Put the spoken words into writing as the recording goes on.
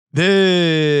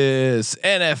This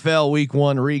NFL Week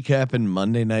 1 recap and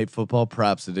Monday Night Football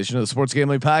props edition of the Sports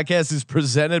Gambling Podcast is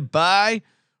presented by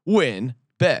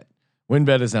WynnBET.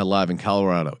 WynnBET is now live in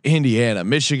Colorado, Indiana,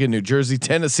 Michigan, New Jersey,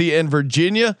 Tennessee, and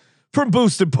Virginia. From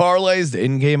boosted parlays to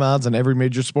in-game odds on every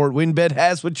major sport, WynnBET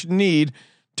has what you need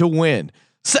to win.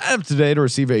 Sign up today to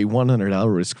receive a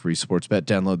 $100 risk-free sports bet.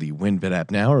 Download the WynnBET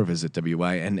app now or visit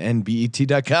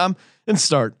wynnbet.com and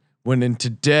start winning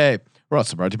today. We're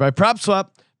also brought to you by PropSwap,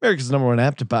 America's #1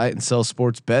 app to buy and sell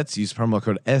sports bets. Use promo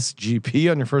code SGP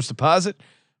on your first deposit.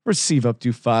 Receive up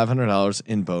to $500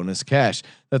 in bonus cash.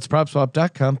 That's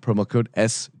PropSwap.com, promo code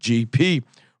SGP.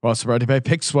 We're also brought to you by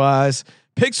Pickswise.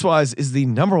 Pickswise is the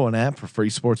 #1 app for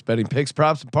free sports betting picks,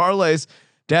 props, and parlays.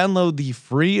 Download the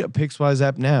free Pickswise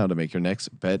app now to make your next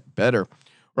bet better.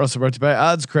 We're also brought to you by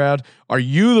OddsCrowd. Are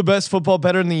you the best football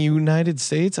bettor in the United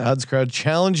States? OddsCrowd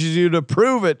challenges you to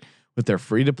prove it with their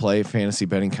free-to-play fantasy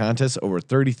betting contest. Over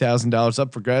 $30,000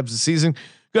 up for grabs this season.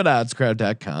 Go to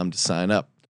oddscrowd.com to sign up.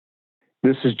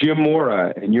 This is Jim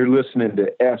Mora, and you're listening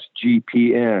to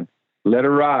SGPN. Let it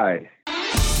ride.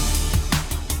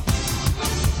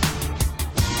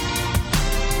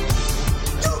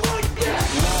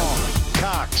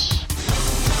 Cox.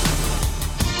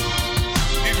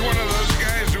 He's one of those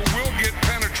guys who will get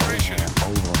penetration.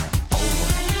 Over.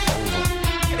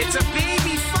 It's a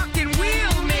baby fucking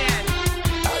wheel, man.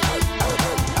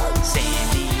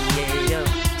 San Diego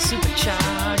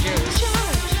Superchargers.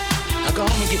 Now go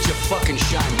home and get your fucking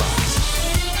shine box.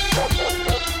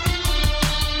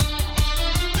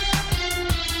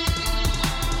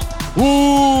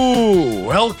 Ooh,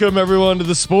 welcome everyone to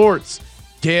the Sports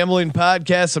Gambling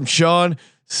Podcast. I'm Sean,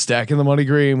 stacking the money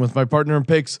green with my partner in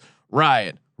picks,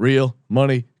 Ryan, Real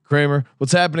Money Kramer.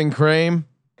 What's happening, Kramer?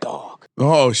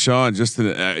 Oh, Sean, just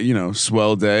a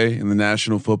swell day in the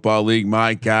National Football League.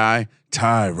 My guy,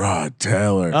 Tyrod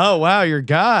Taylor. Oh wow, your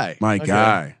guy. My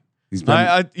guy. He's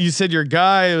been. You said your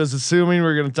guy. I was assuming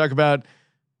we're going to talk about,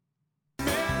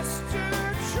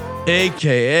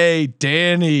 AKA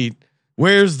Danny.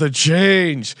 Where's the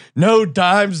change? No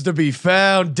dimes to be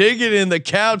found. Digging in the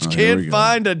couch, can't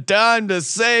find a dime to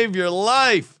save your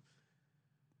life.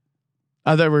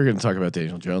 I thought we were going to talk about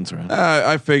Daniel Jones, right?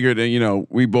 I figured,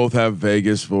 we both have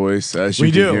Vegas voice, as you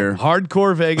we can do. hear.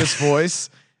 Hardcore Vegas voice,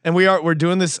 and we're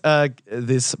doing this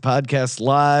this podcast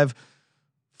live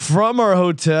from our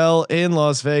hotel in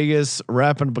Las Vegas,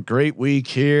 wrapping up a great week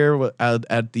here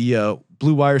at the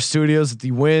Blue Wire Studios at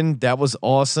the Wynn. That was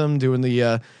awesome. Doing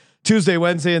the Tuesday,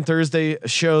 Wednesday, and Thursday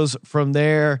shows from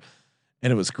there,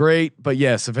 and it was great. But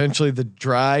yes, eventually the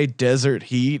dry desert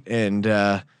heat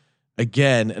and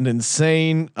again an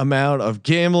insane amount of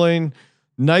gambling,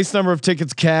 nice number of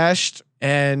tickets cashed,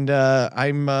 and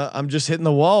I'm just hitting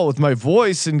the wall with my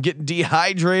voice and getting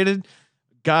dehydrated.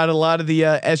 Got a lot of the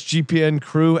SGPN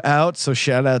crew out, so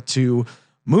shout out to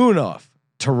Moonoff,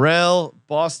 Terrell,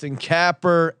 Boston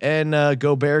Capper, and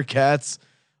Go Bearcats.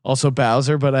 Also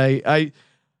Bowser, but I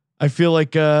feel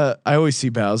like I always see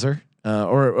Bowser,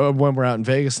 or when we're out in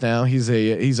Vegas now.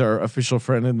 He's our official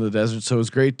friend in the desert, so it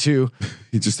was great too.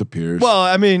 He just appears. Well,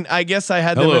 I mean, I guess I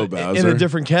had them in a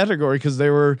different category because they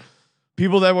were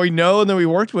people that we know and that we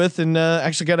worked with and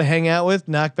actually got to hang out with,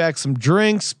 knock back some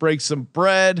drinks, break some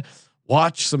bread,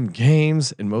 watch some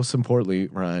games, and most importantly,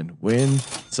 Ryan, win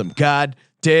some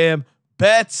goddamn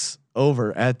bets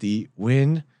over at the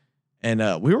Wynn. And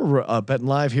we were betting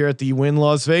live here at the Wynn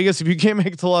Las Vegas. If you can't make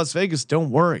it to Las Vegas, don't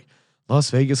worry. Las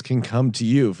Vegas can come to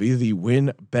you via the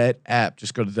WynnBET app.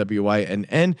 Just go to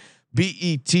wynnbet.com.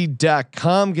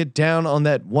 Get down on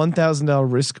that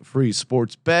 $1,000 risk-free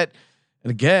sports bet.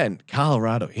 And again,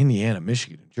 Colorado, Indiana,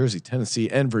 Michigan, New Jersey, Tennessee,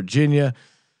 and Virginia.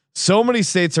 So many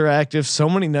states are active. So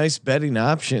many nice betting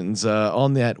options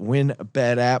on that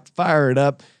WynnBET app. Fire it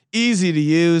up. Easy to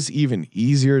use, even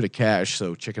easier to cash.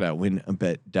 So check it out,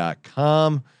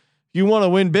 wynnbet.com. If you want to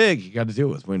win big, you got to do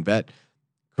it with WynnBET.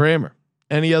 Kramer,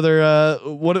 any other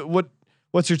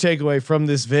what's your takeaway from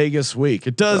this Vegas week?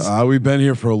 It does. We've been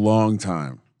here for a long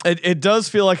time. It does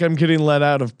feel like I'm getting let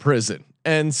out of prison,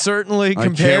 and certainly I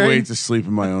can't wait to sleep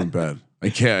in my own bed. I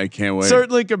can't wait.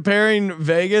 Certainly comparing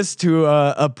Vegas to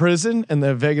a prison and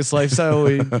the Vegas lifestyle,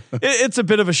 it's a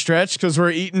bit of a stretch because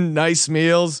we're eating nice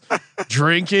meals,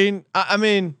 drinking. I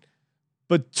mean,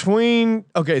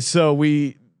 so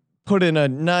we put in a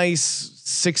nice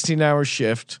 16-hour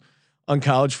shift on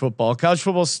college football. College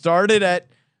football started at,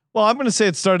 I'm going to say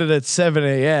it started at 7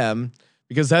 a.m.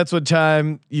 because that's what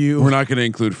time We're not going to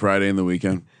include Friday in the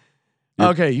weekend.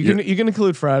 Okay, you can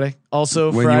include Friday.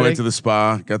 Also, when Friday. you went to the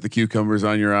spa, got the cucumbers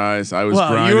on your eyes. I was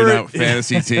grinding out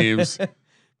fantasy teams.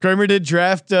 Kramer did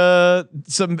draft some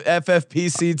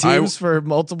FFPC teams for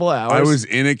multiple hours. I was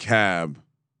in a cab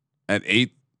at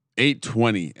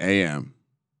 8:20 a.m.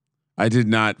 I did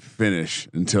not finish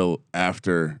until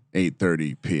after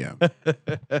 8:30 p.m.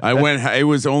 I went. It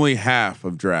was only half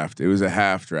of draft. It was a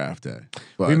half draft day.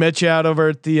 But we met you out over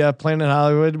at the Planet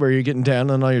Hollywood where you're getting down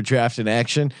on all your draft in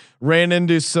action. Ran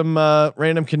into some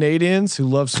random Canadians who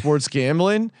love sports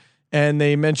gambling, and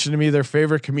they mentioned to me their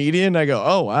favorite comedian. I go,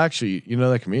 oh, actually, you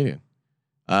know that comedian.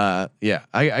 Yeah,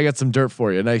 I got some dirt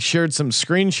for you, and I shared some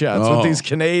screenshots with these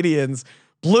Canadians.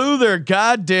 Blew their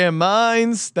goddamn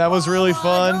minds. That was really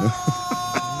fun.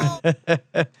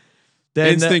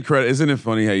 Instant credit. Isn't it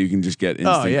funny how you can just get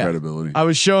instant credibility? I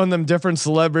was showing them different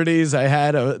celebrities. I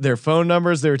had their phone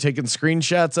numbers. They were taking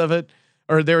screenshots of it,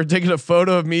 or they were taking a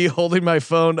photo of me holding my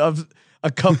phone of a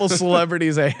couple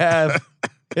celebrities I have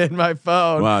in my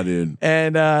phone. Wow, dude.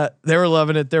 And they were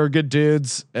loving it. They were good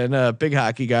dudes and big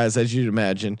hockey guys, as you'd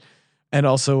imagine. And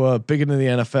also big into the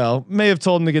NFL. May have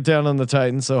told them to get down on the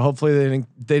Titans, so hopefully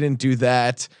they didn't do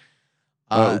that.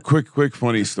 Quick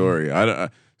funny story.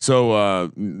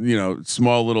 So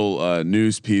small little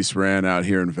news piece ran out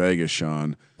here in Vegas,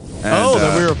 Sean. And,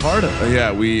 that we were a part of.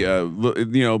 Yeah, we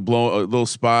blow a little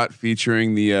spot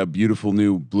featuring the beautiful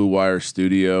new Blue Wire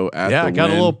studio at I got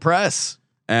a little press.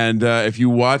 And if you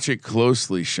watch it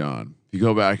closely, Sean, if you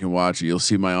go back and watch it, you'll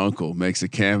see my uncle makes a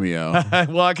cameo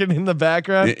walking in the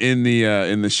background in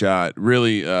the shot.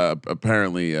 Really,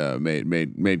 apparently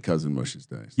made Cousin Mush's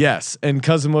day. Yes, and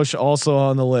Cousin Mush also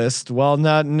on the list. While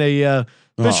not in a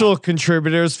official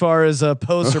contributor as far as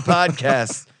posts or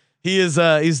podcasts, he's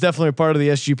definitely a part of the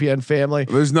SGPN family.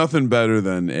 There's nothing better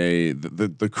than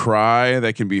the cry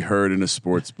that can be heard in a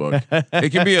sports book.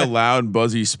 It can be a loud,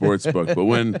 buzzy sports book, but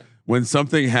when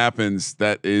something happens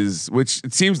that is, which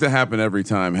it seems to happen every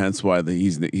time, hence why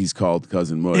he's called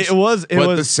Cousin Mush.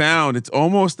 But the sound, it's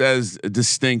almost as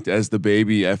distinct as the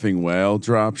baby effing whale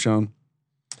drop, Sean.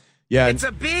 Yeah, It's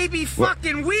a baby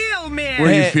fucking wheel, man.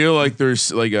 Where you feel like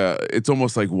there's like it's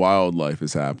almost like wildlife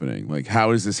is happening. Like,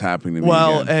 how is this happening to me?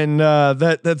 Well, again? and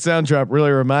that sound drop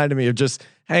really reminded me of just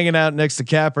hanging out next to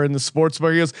Capper in the sports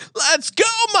bar. He goes, "Let's go,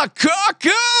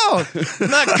 Macaco,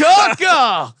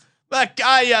 Macaco,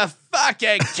 are you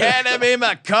fucking kidding me,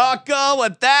 Macaco,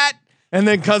 with that?" And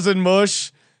then Cousin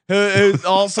Mush, who's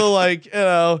also like,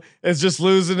 is just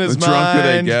losing his mind. The drunker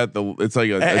they get, it's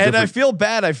like and I feel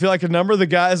bad. I feel like a number of the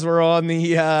guys were on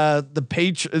the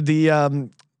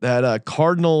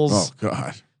Cardinals. Oh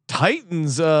God.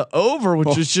 Titans over,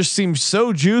 which just seems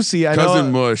so juicy.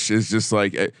 Cousin Mush is just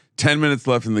like 10 minutes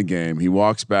left in the game. He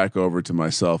walks back over to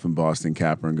myself and Boston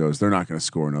Capper and goes, "They're not going to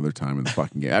score another time in the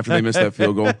fucking game." After they missed that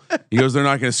field goal, he goes, "They're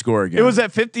not going to score again." It was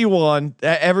at 51.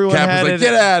 Everyone Capper's had like,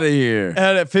 "Get out of here."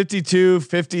 Had at 52,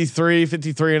 53,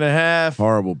 53 and a half.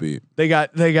 Horrible beat. They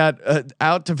got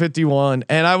out to 51.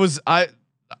 And I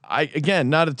again,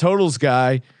 not a totals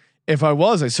guy. If I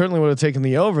was, I certainly would have taken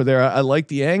the over there. I like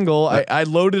the angle. I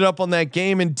loaded up on that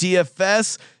game in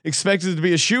DFS, expected it to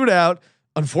be a shootout.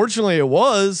 Unfortunately, it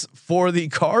was for the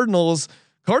Cardinals.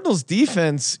 Cardinals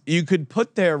defense, you could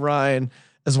put there, Ryan,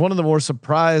 as one of the more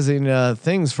surprising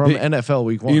things from NFL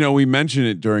Week 1. We mentioned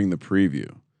it during the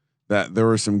preview that there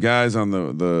were some guys on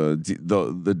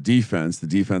the defense, the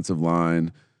defensive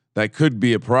line, that could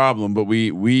be a problem, but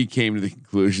we came to the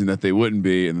conclusion that they wouldn't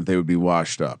be and that they would be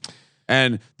washed up.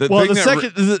 And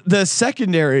the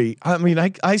secondary. I mean,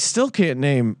 I still can't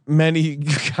name many.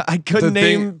 I couldn't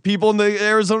name people in the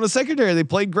Arizona secondary. They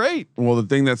played great. Well, the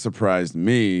thing that surprised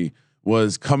me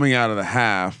was coming out of the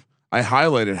half. I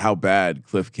highlighted how bad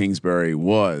Cliff Kingsbury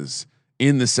was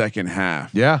in the second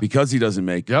half. Yeah, because he doesn't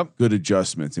make good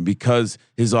adjustments and because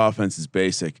his offense is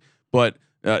basic. But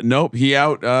nope, he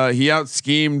out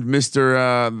schemed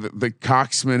Mr. The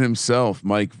Coxman himself,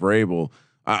 Mike Vrabel.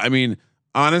 I mean.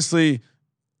 Honestly,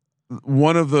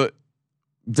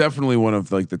 definitely one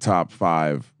of like the top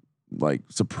 5, like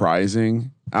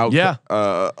surprising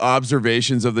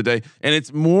observations of the day. And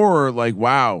it's more like,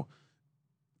 wow,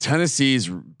 Tennessee's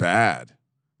bad.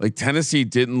 Like Tennessee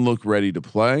didn't look ready to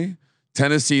play.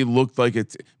 Tennessee looked like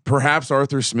it's perhaps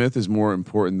Arthur Smith is more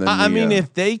important than I mean,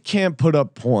 if they can't put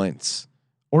up points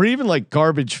or even like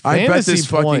garbage fantasy I bet this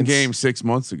points, fucking game 6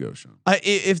 months ago, Sean.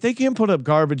 If they can't put up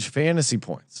garbage fantasy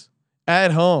points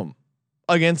at home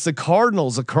against the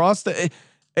Cardinals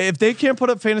if they can't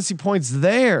put up fantasy points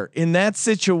there in that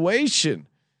situation,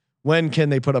 when can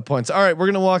they put up points? All right, we're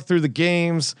going to walk through the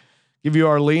games, give you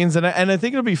our leans. And I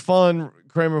think it'll be fun,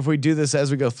 Kramer, if we do this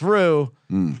as we go through.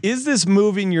 Is this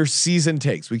moving your season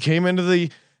takes? We came into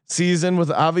the season with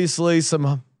obviously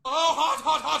some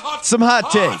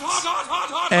hot takes.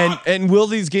 And will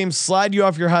these games slide you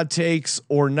off your hot takes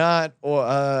or not? Or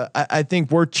I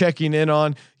think we're checking in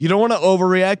on. You don't want to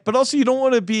overreact, but also you don't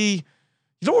want to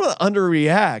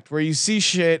underreact where you see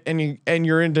shit and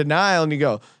you're in denial and you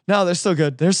go, no, they're still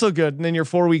good, and then you're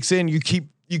 4 weeks in, you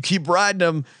keep riding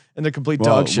them and they're complete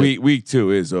dog shit. Week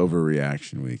 2 is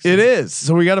overreaction week. It is.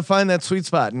 So we got to find that sweet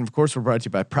spot. And of course, we're brought to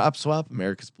you by PropSwap,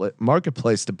 America's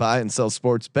marketplace to buy and sell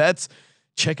sports bets.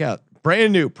 Check out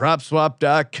brand new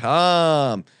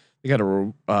PropSwap.com. They got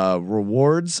a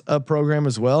rewards program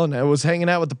as well. And I was hanging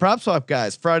out with the PropSwap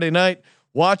guys Friday night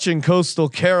watching Coastal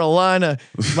Carolina.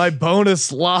 My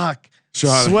bonus lock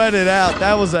sweat it out.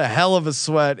 That was a hell of a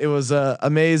sweat. It was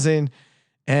amazing.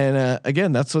 And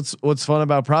again, that's what's fun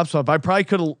about PropSwap. I probably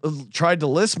could have tried to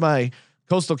list my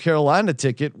Coastal Carolina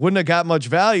ticket. Wouldn't have got much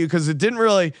value because it didn't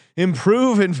really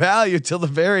improve in value till the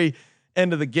very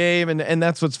end of the game. And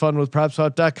that's what's fun with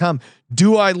PropSwap.com.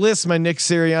 Do I list my Nick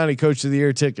Sirianni Coach of the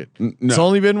Year ticket? No. It's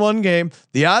only been one game.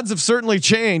 The odds have certainly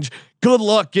changed. Good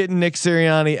luck getting Nick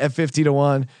Sirianni at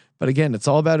 50-1. But again, it's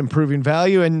all about improving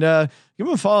value. And give them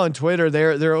a follow on Twitter.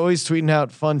 They're always tweeting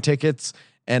out fun tickets.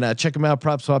 And check them out,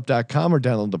 PropSwap.com, or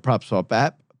download the PropSwap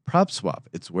app. PropSwap,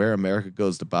 it's where America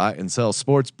goes to buy and sell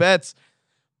sports bets.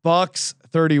 Bucks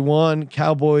 31,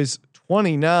 Cowboys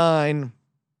 29.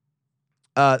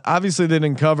 Obviously, they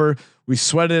didn't cover. We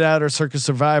sweated out our Circus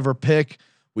Survivor pick.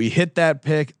 We hit that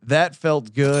pick. That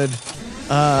felt good.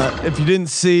 If you didn't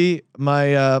see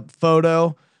my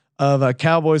photo of a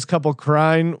Cowboys couple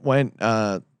crying, went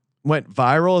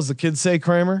viral, as the kids say,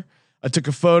 Kramer. I took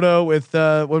a photo with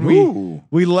when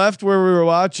we left where we were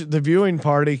watching the viewing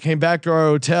party, came back to our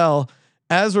hotel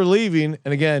as we're leaving.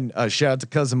 And again, shout out to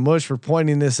Cousin Mush for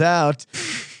pointing this out.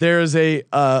 There is a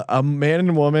man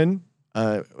and woman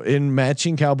in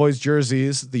matching Cowboys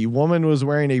jerseys. The woman was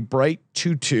wearing a bright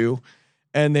tutu,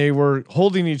 and they were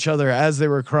holding each other as they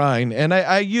were crying. And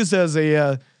I used it as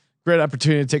a great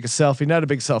opportunity to take a selfie. Not a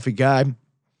big selfie guy.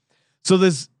 So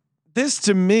this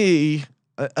to me,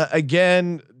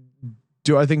 again.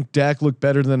 Do I think Dak looked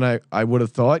better than I would have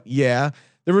thought? Yeah.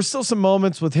 There were still some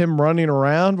moments with him running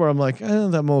around where I'm like,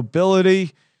 that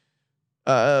mobility.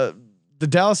 The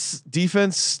Dallas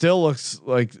defense still looks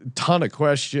like a ton of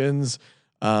questions.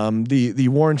 The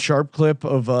Warren Sharp clip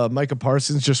of Micah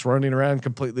Parsons just running around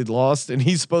completely lost, and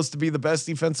he's supposed to be the best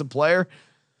defensive player.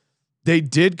 They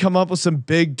did come up with some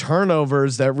big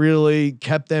turnovers that really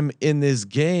kept them in this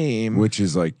game. Which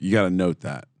is like, you got to note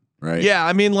that, right? Yeah.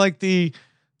 I mean, like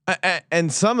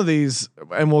and some of these,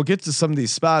 and we'll get to some of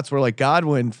these spots where like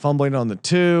Godwin fumbling on the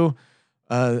 2.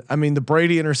 I mean, the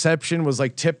Brady interception was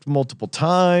like tipped multiple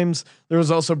times. There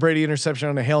was also Brady interception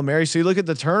on a Hail Mary. So you look at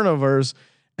the turnovers,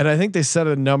 and I think they set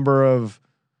a number of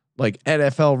like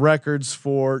NFL records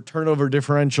for turnover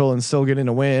differential and still getting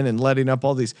a win and letting up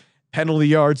all these penalty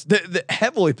yards. The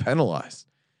heavily penalized.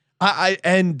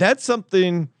 And that's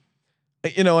something.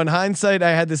 You know, in hindsight,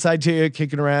 I had this idea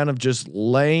kicking around of just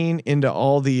laying into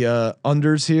all the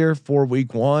unders here for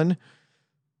week 1,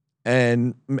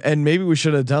 and maybe we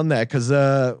should have done that because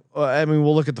I mean,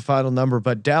 we'll look at the final number,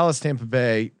 but Dallas, Tampa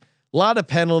Bay, a lot of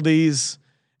penalties,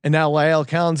 and now La'el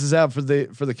Collins is out for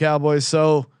the Cowboys.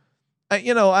 So,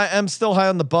 I'm still high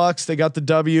on the Bucks. They got the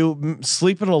W,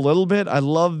 sleeping a little bit. I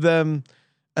love them.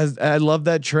 I love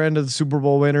that trend of the Super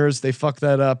Bowl winners. They fucked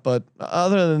that up, but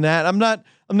other than that, I'm not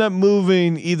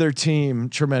moving either team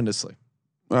tremendously.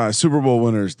 Super Bowl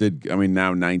winners did. I mean,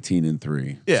 now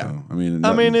 19-3. Yeah. So,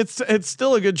 I mean, it's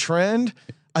still a good trend.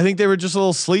 I think they were just a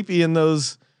little sleepy in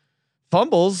those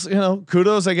fumbles.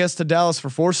 Kudos, I guess, to Dallas for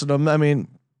forcing them. I mean,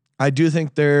 I do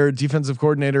think their defensive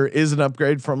coordinator is an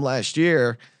upgrade from last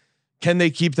year. Can they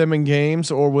keep them in games,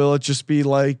 or will it just be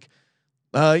like,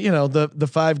 the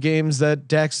 5 games that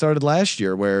Dak started last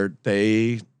year, where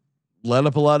they let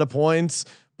up a lot of points,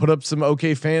 put up some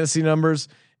okay fantasy numbers,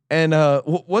 and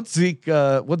what's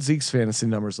Zeke's fantasy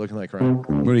numbers looking like right now?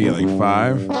 What do you get, like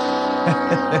 5?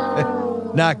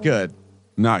 Not good.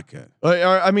 Not good.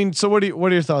 I mean, so what are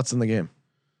your thoughts on the game?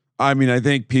 I mean, I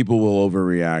think people will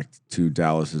overreact to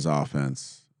Dallas's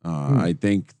offense. I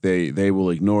think they will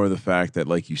ignore the fact that,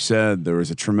 like you said, there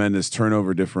was a tremendous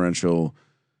turnover differential.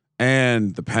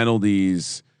 And the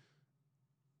penalties.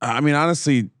 I mean,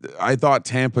 honestly, I thought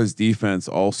Tampa's defense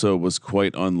also was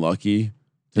quite unlucky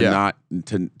to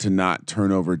not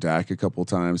turn over Dak a couple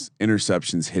times.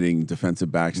 Interceptions hitting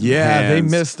defensive backs. Yeah, they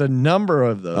missed a number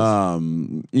of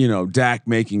those. Dak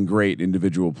making great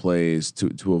individual plays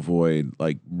to avoid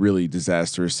like really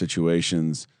disastrous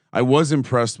situations. I was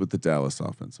impressed with the Dallas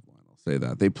offensive line. I'll say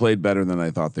that. They played better than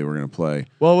I thought they were going to play.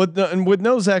 Well, with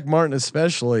no Zach Martin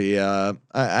especially,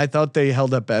 I thought they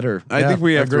held up better. I think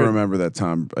we have to remember that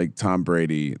Tom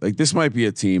Brady, like this might be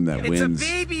a team that It's wins. a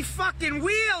baby fucking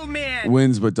wheel, man.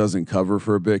 Wins but doesn't cover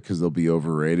for a bit because they'll be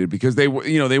overrated because they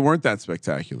weren't that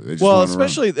spectacular. They just Well, won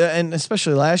a run.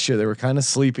 especially last year, they were kind of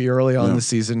sleepy early on in the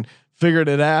season. Figured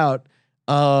it out.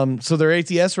 So their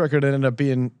ATS record ended up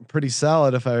being pretty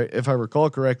solid, if I recall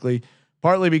correctly.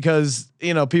 Partly because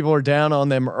people are down on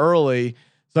them early,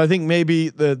 so I think maybe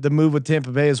the move with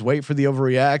Tampa Bay is wait for the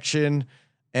overreaction,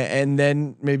 and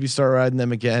then maybe start riding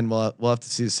them again. We'll have to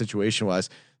see the situation wise.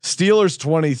 Steelers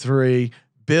 23,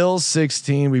 Bills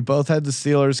 16. We both had the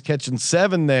Steelers catching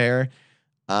 7 there.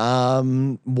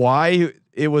 Why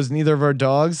it was neither of our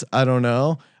dogs, I don't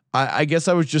know. I guess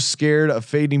I was just scared of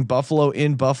fading Buffalo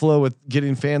in Buffalo with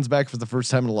getting fans back for the first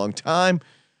time in a long time.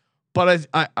 But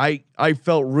I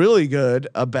felt really good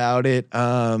about it.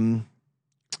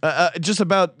 Just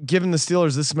about giving the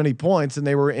Steelers this many points, and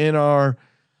they were in our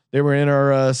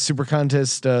Super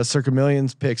Contest Circa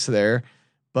Millions picks there.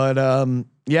 But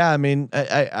yeah, I mean,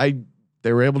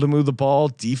 they were able to move the ball.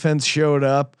 Defense showed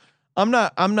up. I'm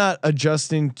not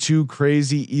adjusting too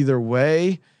crazy either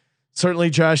way. Certainly,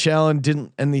 Josh Allen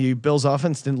didn't, and the Bills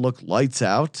offense didn't look lights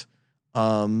out.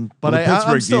 But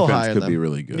I'm still high on them. Could be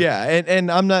really good. Yeah, and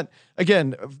I'm not.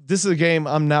 Again, this is a game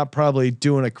I'm not probably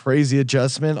doing a crazy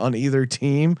adjustment on either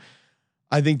team.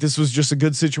 I think this was just a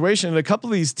good situation, and a couple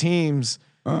of these teams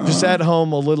just at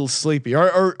home a little sleepy.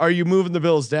 Are you moving the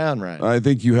Bills down, right? I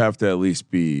think you have to at least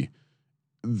be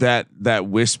that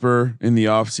whisper in the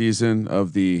offseason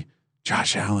of the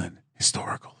Josh Allen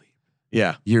historical leap.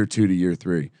 Yeah, year 2 to year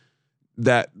 3.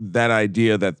 That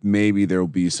idea that maybe there will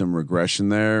be some regression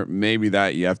there. Maybe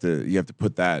that you have to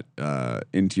put that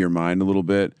into your mind a little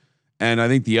bit. And I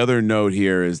think the other note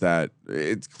here is that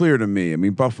it's clear to me. I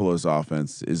mean, Buffalo's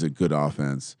offense is a good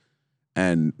offense,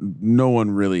 and no one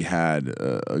really had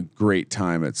a great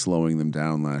time at slowing them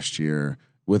down last year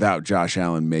without Josh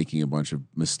Allen making a bunch of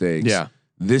mistakes. Yeah,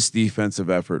 this defensive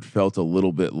effort felt a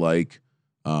little bit like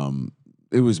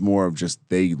it was more of just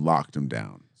they locked him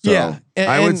down. So yeah,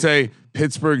 I would say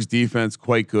Pittsburgh's defense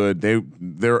quite good.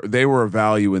 They were a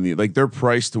value in their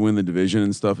price to win the division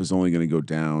and stuff is only going to go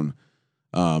down.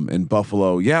 In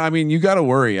Buffalo, yeah, I mean you got to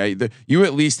worry. You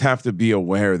at least have to be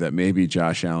aware that maybe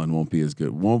Josh Allen won't be as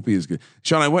good.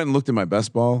 Sean, I went and looked at my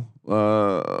best ball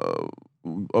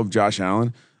of Josh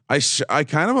Allen. I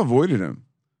kind of avoided him.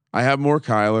 I have more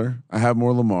Kyler. I have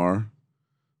more Lamar.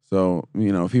 So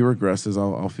if he regresses,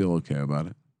 I'll feel okay about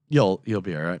it. You'll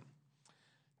be all right.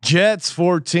 Jets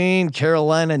 14,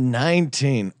 Carolina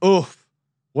 19. Oof,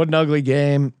 what an ugly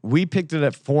game. We picked it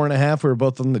at 4.5. We were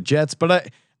both on the Jets, but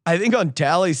I think on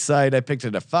Tally's side, I picked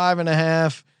it at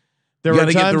 5.5. You got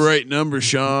to get the right number,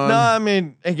 Sean. No, I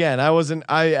mean, again,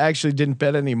 I actually didn't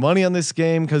bet any money on this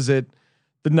game because the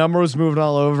number was moving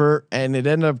all over, and it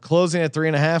ended up closing at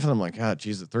 3.5. And I'm like, oh,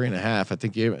 geez, at 3.5. I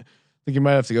think you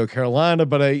might have to go Carolina,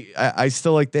 but I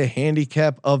still like the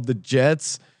handicap of the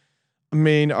Jets. I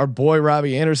mean, our boy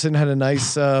Robbie Anderson had a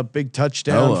nice big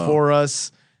touchdown for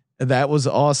us. That was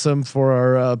awesome for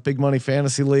our big money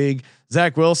fantasy league.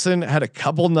 Zach Wilson had a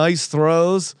couple nice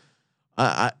throws.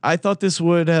 I thought this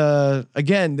would I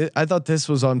thought this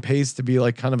was on pace to be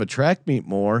like kind of a track meet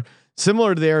more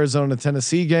similar to the Arizona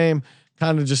Tennessee game.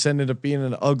 Kind of just ended up being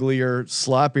an uglier,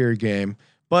 sloppier game,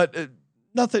 but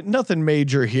nothing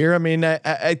major here. I mean,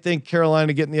 I think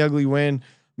Carolina getting the ugly win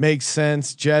makes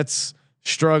sense. Jets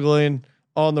struggling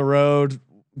on the road.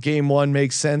 Game 1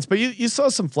 makes sense, but you saw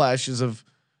some flashes of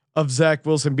Zach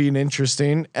Wilson being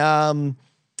interesting.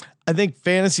 I think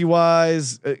fantasy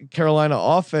wise, Carolina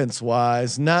offense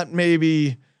wise, not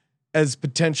maybe as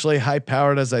potentially high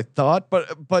powered as I thought,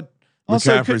 but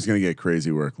also McCaffrey's going to get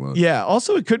crazy workload. Yeah.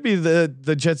 Also, it could be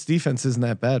the Jets defense isn't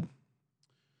that bad.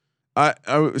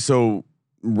 So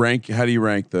rank. How do you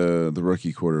rank the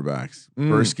rookie quarterbacks?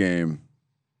 First game,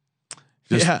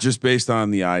 just based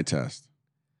on the eye test.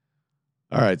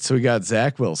 All right. So we got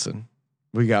Zach Wilson,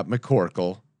 we got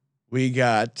McCorkle, we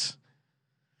got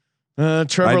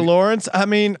Trevor Lawrence. I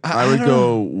mean, I would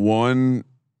go 1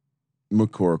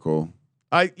 McCorkle.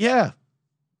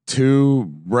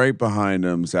 2 right behind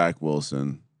him, Zach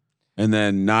Wilson, and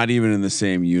then not even in the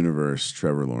same universe,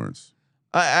 Trevor Lawrence.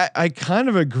 I kind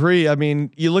of agree. I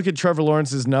mean, you look at Trevor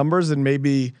Lawrence's numbers and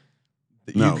maybe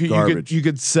you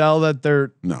could sell that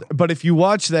they're no. But if you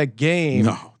watch that game,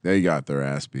 no, they got their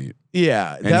ass beat.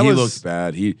 Yeah, and he looked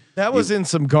bad. He was in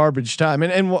some garbage time,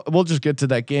 and we'll just get to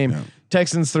that game. Yeah.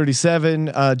 Texans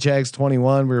 37, Jags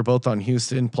 21. We were both on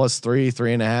Houston +3,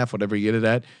 3.5, whatever you get it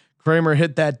at. Kramer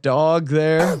hit that dog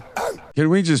there. Can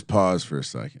we just pause for a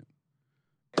second?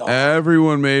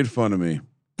 Everyone made fun of me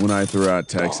when I threw out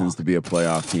Texans to be a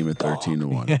playoff team at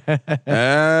 13-1.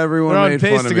 Everyone They're on made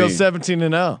pace fun to of go me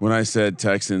 17-0. when I said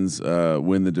Texans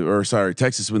win the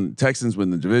Texans win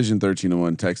the division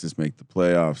 13-1. Texas make the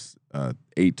playoffs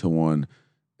 8-1.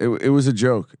 It was a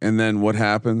joke. And then what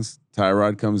happens?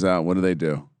 Tyrod comes out. What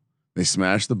do? They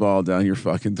smash the ball down your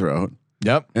fucking throat.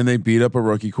 Yep. And they beat up a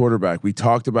rookie quarterback. We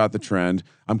talked about the trend.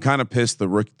 I'm kind of pissed the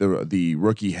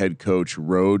rookie head coach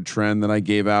road trend that I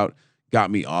gave out got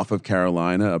me off of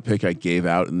Carolina, a pick I gave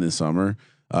out in the summer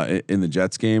in the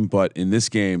Jets game. But in this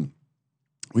game,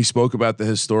 we spoke about the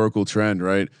historical trend,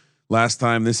 right? Last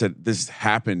time this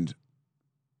happened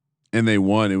and they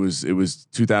won, it was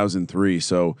 2003.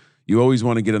 So you always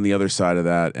want to get on the other side of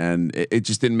that. And it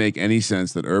just didn't make any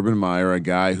sense that Urban Meyer, a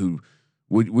guy who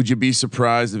would you be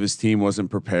surprised if his team wasn't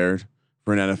prepared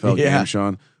for an NFL game,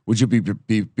 Sean? Would you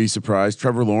be surprised?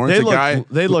 Trevor Lawrence,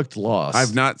 They looked lost.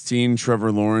 I've not seen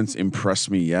Trevor Lawrence impress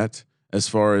me yet, as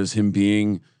far as him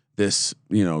being this,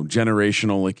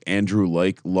 generational, like Andrew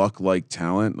Luck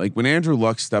talent. Like when Andrew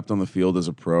Luck stepped on the field as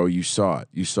a pro, you saw it.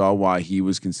 You saw why he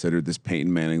was considered this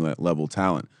Peyton Manning level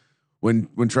talent. When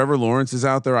Trevor Lawrence is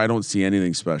out there, I don't see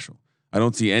anything special. I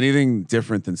don't see anything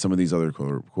different than some of these other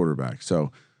quarterbacks.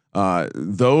 So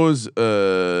those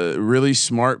really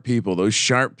smart people, those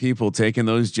sharp people taking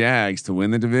those Jags to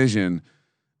win the division,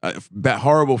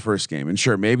 horrible first game. And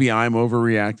sure, maybe I'm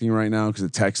overreacting right now because the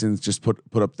Texans just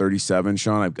put up 37.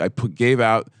 Sean, I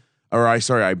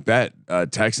bet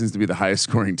Texans to be the highest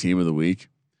scoring team of the week.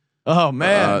 Oh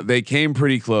man, they came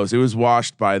pretty close. It was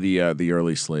washed by the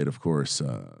early slate, of course,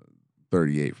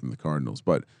 38 from the Cardinals,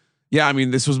 but. Yeah, I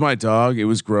mean, this was my dog. It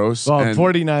was gross. Well,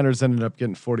 49ers ended up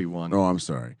getting 41. Oh, I'm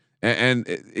sorry. And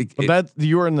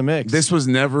you were in the mix. This was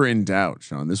never in doubt,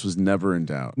 Sean. This was never in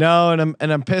doubt. No, and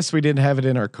I'm pissed we didn't have it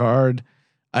in our card.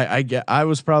 I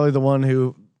was probably the one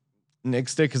who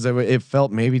nixed it because it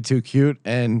felt maybe too cute,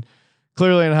 and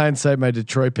clearly in hindsight, my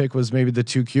Detroit pick was maybe the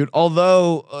too cute.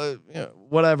 Although,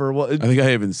 whatever. Well, I think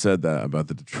I even said that about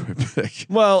the Detroit pick.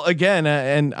 Well, again,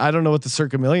 and I don't know what the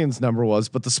Circa Millions number was,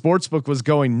 but the sports book was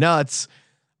going nuts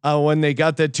when they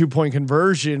got that 2-point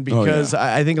conversion because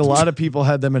I think a lot of people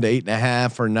had them at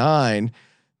 8.5 or 9.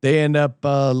 They end up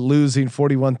losing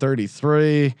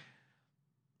 41-33.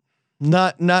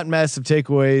 Not massive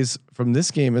takeaways from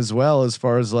this game as well, as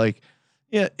far as like,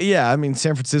 yeah. I mean,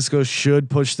 San Francisco should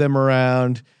push them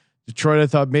around. Detroit, I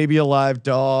thought maybe a live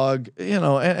dog,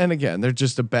 and again, they're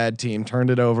just a bad team. Turned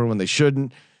it over when they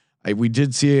shouldn't. We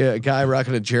did see a guy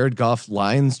rocking a Jared Goff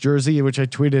Lions jersey, which I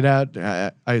tweeted out.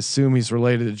 I assume he's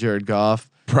related to Jared Goff.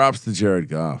 Props to Jared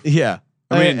Goff. Yeah.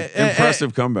 I mean,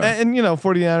 impressive comeback. And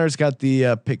 49ers got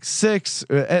the pick 6.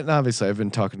 And obviously I've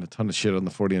been talking a ton of shit on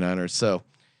the 49ers. So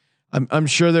I'm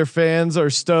sure their fans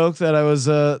are stoked that I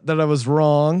was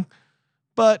wrong.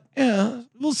 But yeah,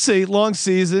 we'll see. Long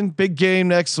season, big game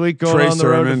next week. Going Trey on the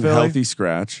road to Sermon, Philly. healthy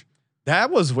scratch.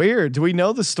 That was weird. Do we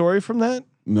know the story from that?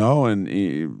 No,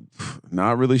 and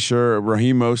not really sure.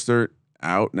 Raheem Mostert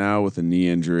out now with a knee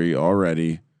injury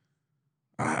already.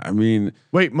 I mean,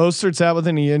 wait, Mostert's out with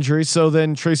a knee injury, so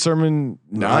then Trey Sermon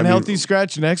non-healthy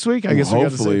scratch next week. I guess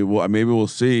hopefully, maybe we'll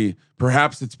see.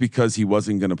 Perhaps it's because he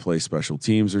wasn't going to play special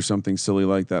teams or something silly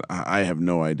like that. I have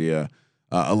no idea.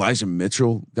 Elijah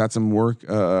Mitchell got some work,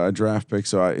 a draft pick,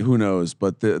 so who knows?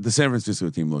 But the San Francisco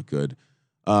team looked good.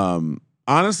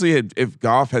 Honestly, if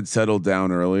Goff had settled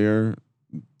down earlier,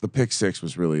 the pick 6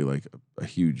 was really like a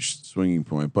huge swinging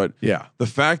point. But yeah, the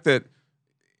fact that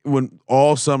when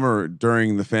all summer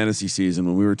during the fantasy season,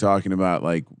 when we were talking about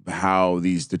like how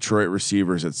these Detroit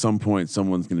receivers at some point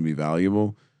someone's going to be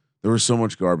valuable, there was so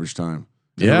much garbage time.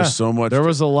 There was so much. There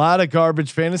was a lot of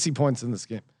garbage fantasy points in this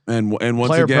game. And once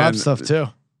player again, prop stuff too.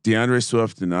 DeAndre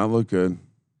Swift did not look good.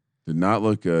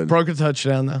 Broke a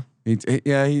touchdown though.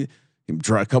 He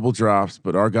a couple drops,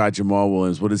 but our guy Jamal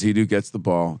Williams, what does he do? Gets the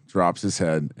ball, drops his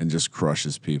head, and just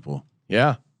crushes people.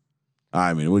 Yeah.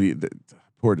 I mean,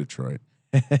 poor Detroit.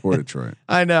 Poor Detroit.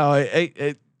 I know.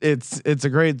 It's a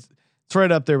great. It's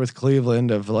right up there with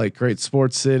Cleveland of like great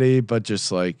sports city, but just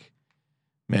like,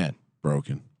 man,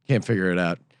 broken. Can't figure it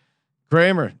out.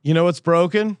 Kramer, you know what's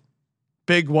broken?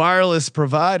 Big wireless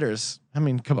providers. I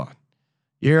mean, come on.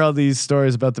 You hear all these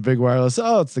stories about the big wireless.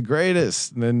 Oh, it's the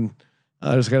greatest. And then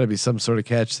there's got to be some sort of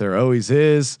catch. There always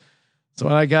is. So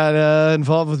when I got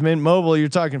involved with Mint Mobile, you're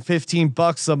talking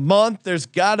 $15 a month. There's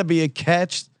got to be a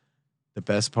catch. The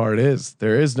best part is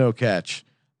there is no catch.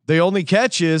 The only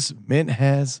catch is Mint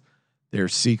has their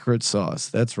secret sauce.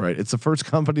 That's right. It's the first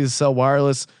company to sell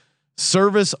wireless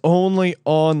service only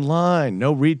online.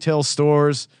 No retail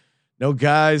stores, No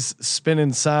guys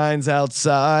spinning signs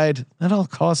outside. That all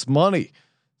costs money.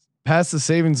 Pass the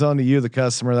savings on to you, the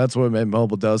customer. That's what Mint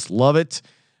Mobile does. Love it.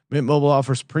 Mint Mobile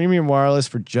offers premium wireless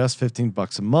for just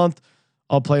 $15 a month.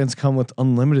 All plans come with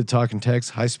unlimited talk and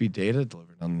text, high-speed data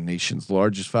delivered on the nation's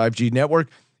largest 5G network.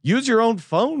 Use your own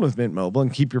phone with Mint Mobile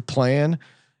and keep your plan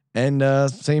and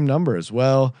same number as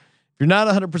well. If you're not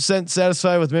 100%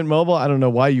 satisfied with Mint Mobile, I don't know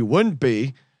why you wouldn't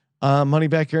be. Money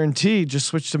back guarantee. Just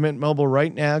switch to Mint Mobile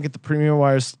right now. Get the premium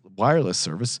wireless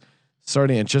service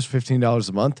starting at just $15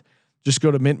 a month. Just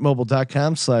go to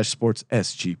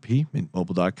mintmobile.com/sportsSGP.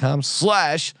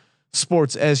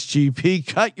 Mintmobile.com/sportsSGP.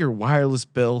 Cut your wireless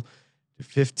bill to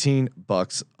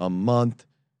 $15 a month.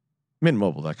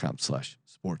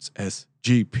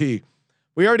 Mintmobile.com/sportsSGP.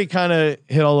 We already kind of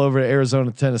hit all over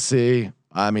Arizona, Tennessee.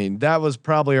 I mean, that was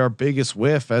probably our biggest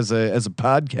whiff as a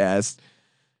podcast.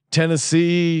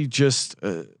 Tennessee just,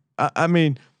 I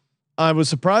mean, I was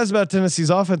surprised about Tennessee's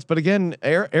offense, but again,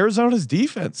 Arizona's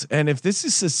defense. And if this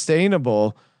is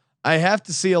sustainable, I have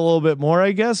to see a little bit more,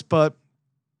 I guess. But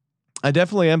I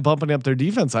definitely am bumping up their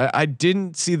defense. I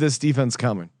didn't see this defense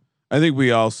coming. I think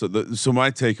we also. So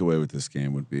my takeaway with this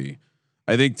game would be,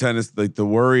 I think the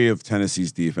worry of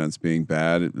Tennessee's defense being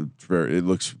bad, it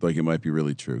looks like it might be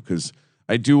really true, because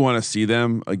I do want to see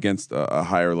them against a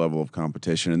higher level of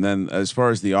competition. And then as far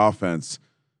as the offense,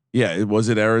 was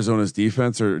it Arizona's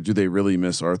defense, or do they really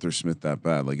miss Arthur Smith that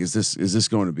bad? Like, is this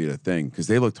going to be the thing? Because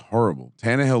they looked horrible.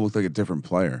 Tannehill looked like a different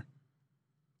player.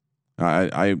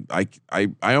 I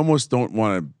almost don't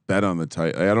want to bet on the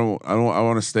Titans. I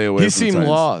want to stay away. He seemed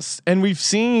lost, and we've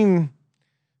seen,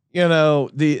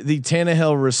 the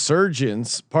Tannehill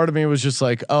resurgence. Part of me was just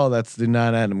like, oh, that's the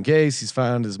non-Adam Gase. He's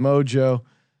found his mojo.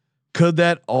 Could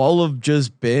that all have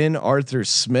just been Arthur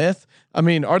Smith? I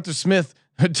mean, Arthur Smith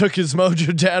took his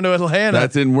mojo down to Atlanta.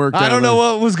 That didn't work. I don't know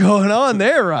what was going on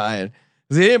there, Ryan.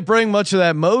 He didn't bring much of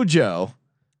that mojo.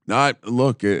 They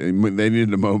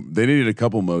needed they needed a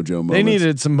couple mojo moments. They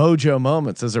needed some mojo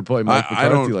moments, as their boy Mike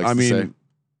McCarthy likes to say.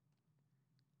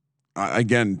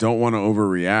 Again, don't want to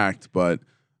overreact, but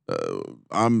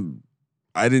I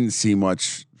didn't see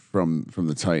much from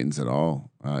the Titans at all.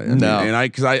 I don't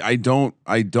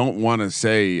want to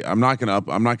say, I'm not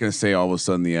gonna say all of a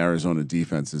sudden the Arizona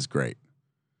defense is great.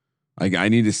 I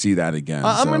need to see that again.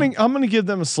 I'm gonna give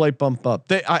them a slight bump up.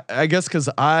 I guess because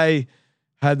I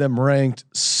had them ranked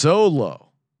so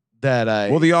low that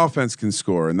the offense can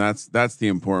score, and that's the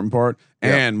important part.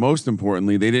 Yep. And most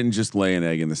importantly, they didn't just lay an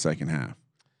egg in the second half.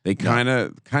 They kind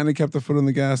of kept the foot on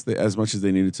the gas as much as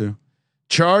they needed to.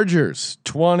 Chargers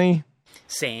 20.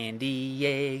 San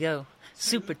Diego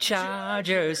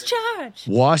Superchargers charge.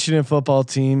 Washington football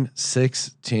team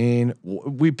 16.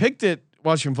 We picked it.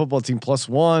 Washington football team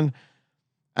 +1.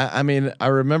 I mean, I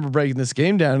remember breaking this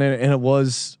game down, and it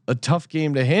was a tough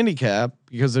game to handicap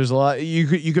because there's a lot.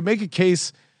 You could make a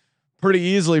case pretty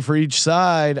easily for each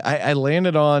side. I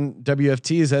landed on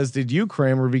WFTs, as did you,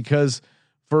 Kramer, because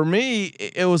for me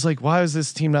it was like, why is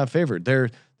this team not favored? They're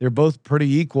both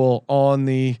pretty equal on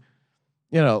the,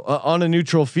 on a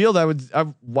neutral field.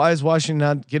 Why is Washington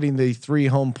not getting the 3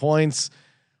 home points?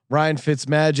 Ryan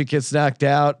Fitzmagic gets knocked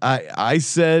out. I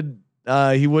said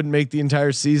he wouldn't make the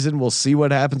entire season. We'll see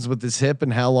what happens with his hip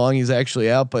and how long he's actually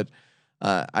out. But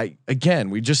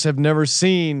we just have never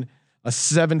seen a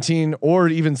 17 or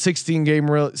even 16 game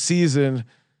season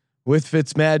with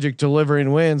Fitzmagic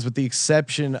delivering wins, with the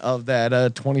exception of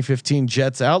that 2015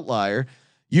 Jets outlier.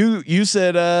 You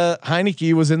said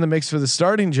Heineke was in the mix for the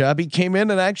starting job. He came in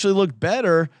and actually looked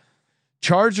better.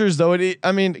 Chargers, though,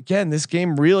 again, this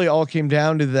game really all came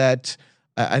down to that.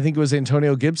 I think it was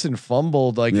Antonio Gibson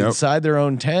fumbled inside their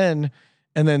own 10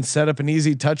 and then set up an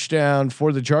easy touchdown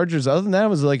for the Chargers. Other than that, it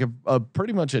was like a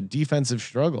pretty much a defensive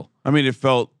struggle. I mean, it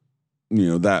felt,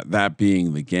 that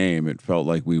being the game, it felt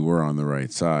like we were on the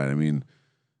right side. I mean,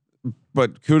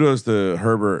 but kudos to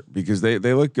Herbert, because they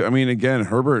look. I mean, again,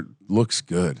 Herbert looks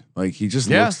good. Like, he just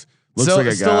looks like a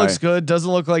guy. Still looks good.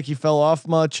 Doesn't look like he fell off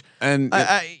much. And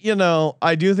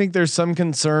I do think there's some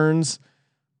concerns.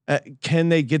 Can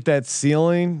they get that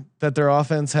ceiling that their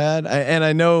offense had? And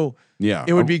I know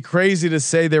it would be crazy to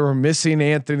say they were missing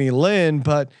Anthony Lynn,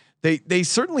 but they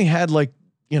certainly had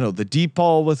the deep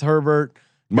ball with Herbert.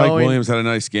 Mike Williams had a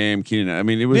nice game. Keenan, I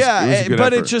mean, it was a good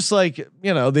but effort. it's just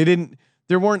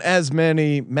there weren't as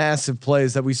many massive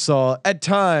plays that we saw at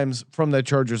times from the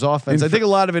Chargers offense. I think a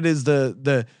lot of it is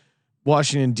the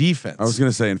Washington defense. I was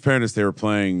going to say, in fairness, they were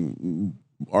playing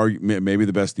maybe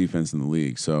the best defense in the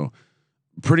league. So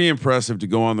pretty impressive to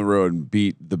go on the road and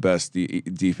beat the best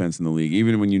defense in the league,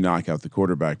 even when you knock out the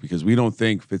quarterback, because we don't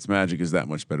think Fitzmagic is that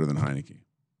much better than Heineke.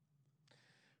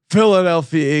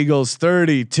 Philadelphia Eagles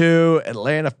 32,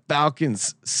 Atlanta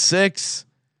Falcons 6.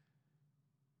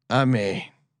 I mean,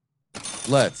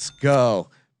 let's go.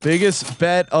 Biggest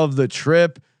bet of the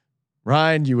trip.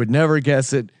 Ryan, you would never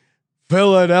guess it.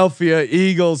 Philadelphia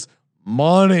Eagles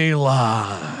money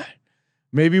line.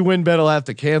 Maybe WinBet will have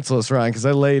to cancel us, Ryan, because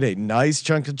I laid a nice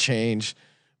chunk of change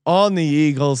on the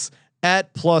Eagles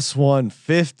at plus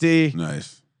 150.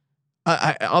 Nice.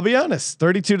 I'll be honest,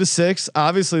 32-6.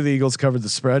 Obviously, the Eagles covered the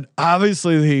spread.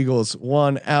 Obviously, the Eagles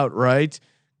won outright.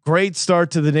 Great start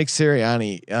to the Nick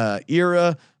Sirianni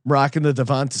era. Rocking the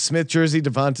Devonta Smith jersey.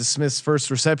 Devonta Smith's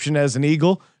first reception as an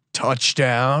Eagle,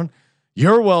 touchdown.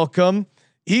 You're welcome.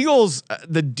 Eagles,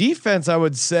 the defense, I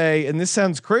would say, and this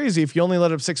sounds crazy if you only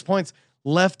let up 6 points,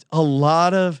 left a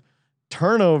lot of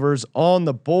turnovers on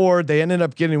the board. They ended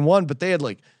up getting one, but they had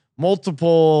like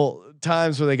multiple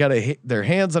times where they got their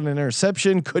hands on an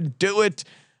interception, couldn't do it.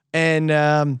 And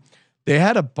they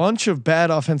had a bunch of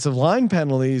bad offensive line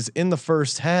penalties in the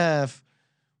first half,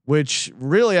 which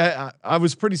really I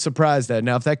was pretty surprised at.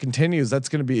 Now, if that continues, that's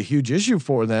going to be a huge issue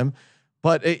for them.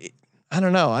 But I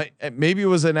don't know. Maybe it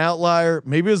was an outlier.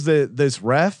 Maybe it was this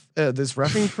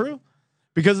reffing crew,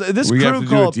 because this we crew have to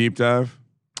called do a deep dive.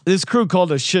 This crew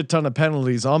called a shit ton of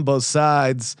penalties on both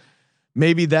sides.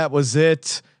 Maybe that was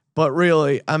it. But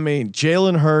really, I mean,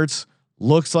 Jalen Hurts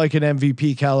looks like an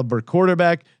MVP caliber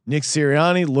quarterback. Nick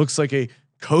Sirianni looks like a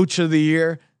coach of the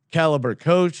year caliber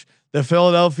coach. The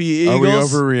Philadelphia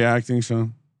Eagles. Are we overreacting,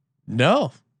 Sean?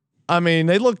 No, I mean,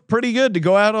 they look pretty good to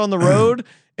go out on the road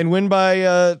and win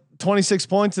by 26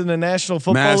 points in the National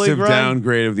Football League. Massive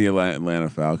downgrade of the Atlanta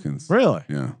Falcons. Really?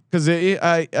 Yeah. Because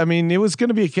I mean, it was going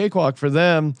to be a cakewalk for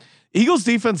them. Eagles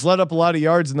defense let up a lot of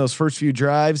yards in those first few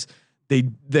drives.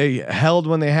 They held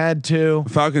when they had to.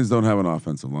 The Falcons don't have an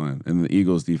offensive line, and the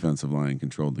Eagles' defensive line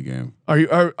controlled the game. Are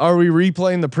we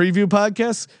replaying the preview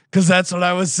podcast? Because that's what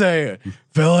I was saying.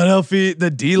 Philadelphia,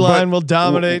 the D line will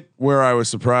dominate. Where I was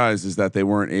surprised is that they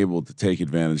weren't able to take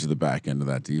advantage of the back end of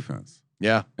that defense.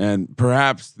 Yeah, and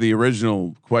perhaps the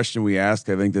original question we asked,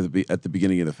 I think at the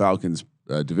beginning of the Falcons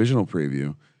divisional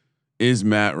preview, is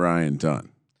Matt Ryan done?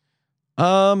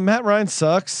 Matt Ryan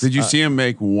sucks. Did you see him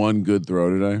make one good throw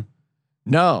today?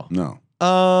 No.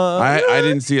 I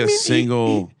didn't see a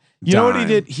single. You know what he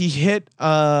did? He hit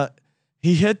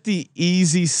the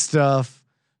easy stuff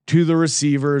to the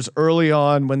receivers early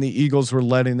on when the Eagles were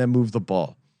letting them move the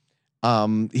ball.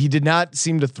 He did not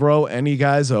seem to throw any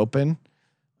guys open.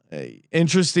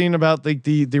 Interesting about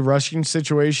the rushing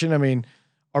situation. I mean,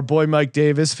 our boy Mike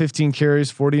Davis, 15 carries,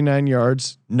 49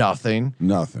 yards, nothing.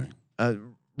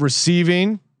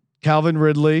 Receiving, Calvin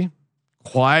Ridley,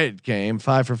 quiet game,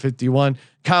 5 for 51.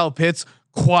 Kyle Pitts,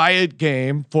 quiet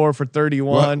game, 4 for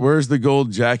 31. Where's the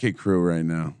gold jacket crew right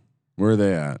now? Where are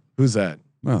they at? Who's that?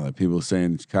 Well, that people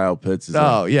saying Kyle Pitts is.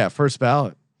 Oh yeah, first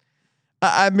ballot.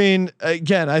 I mean,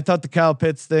 again, I thought the Kyle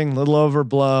Pitts thing a little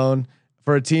overblown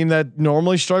for a team that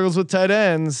normally struggles with tight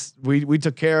ends. We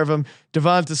took care of him.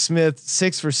 Devonta Smith,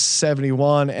 6 for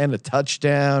 71 and a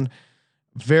touchdown.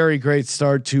 Very great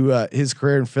start to his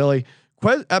career in Philly.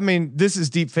 I mean, this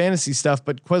is deep fantasy stuff,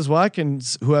 but Quez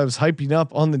Watkins, who I was hyping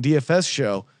up on the DFS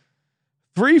show,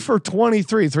 3 for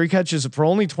 23, 3 catches for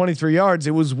only 23 yards.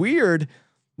 It was weird.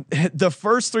 The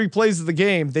first 3 plays of the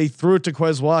game, they threw it to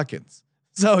Quez Watkins.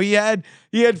 So he had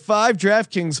 5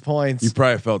 DraftKings points. You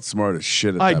probably felt smart as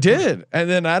shit. I did. Point. And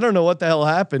then I don't know what the hell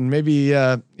happened. Maybe,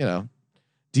 DM'd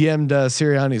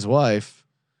Sirianni's wife.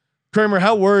 Kramer,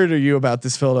 how worried are you about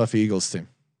this Philadelphia Eagles team?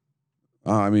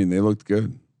 I mean, they looked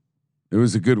good. It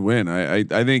was a good win. I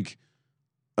think,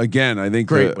 again,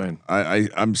 great win.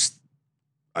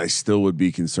 I still would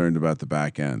be concerned about the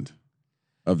back end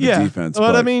of the defense.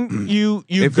 But I mean, you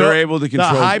if they're able to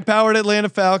control the high-powered Atlanta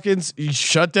Falcons, you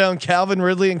shut down Calvin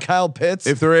Ridley and Kyle Pitts.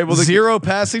 If they're able to 0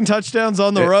 passing touchdowns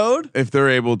on the road, if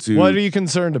they're able to, what are you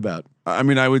concerned about? I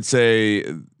mean, I would say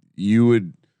you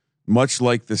would, much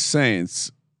like the Saints.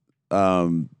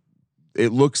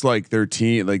 It looks like their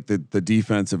team, like the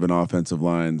defensive and offensive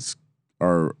lines,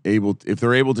 are able. If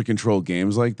they're able to control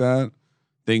games like that,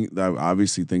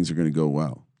 obviously things are going to go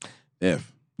well.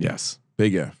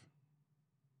 Big if.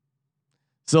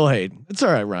 Still hate. It's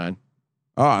all right, Ryan.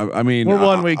 Oh, I mean, we're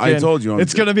 1 week in. I told you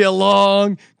it's going to be a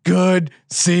long, good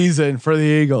season for the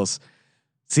Eagles.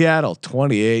 Seattle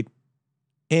 28,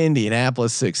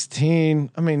 Indianapolis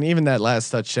 16. I mean, even that last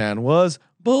touchdown was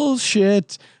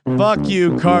bullshit. Fuck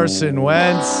you, Carson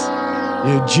Wentz.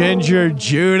 You ginger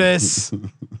Judas.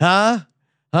 Huh?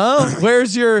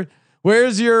 Where's your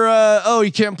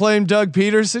you can't blame Doug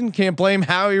Peterson, can't blame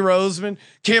Howie Roseman,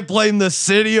 can't blame the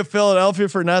city of Philadelphia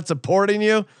for not supporting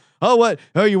you. Oh, what?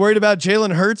 Oh, you worried about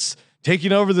Jalen Hurts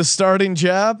taking over the starting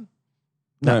job.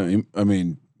 No. I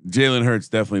mean, Jalen Hurts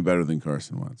definitely better than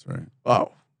Carson Wentz, right?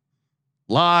 Oh,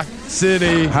 Lock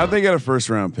City. How'd they get a first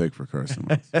round pick for Carson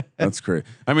Wentz? That's great.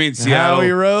 I mean, Seattle. Howie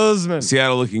Roseman.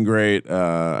 Seattle looking great.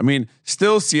 I mean,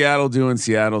 still Seattle doing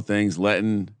Seattle things,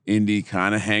 letting Indy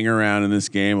kind of hang around in this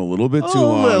game a little bit too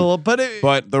long. Little,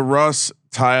 but the Russ,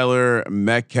 Tyler,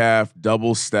 Metcalf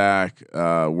double stack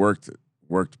worked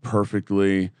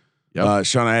perfectly. Yep.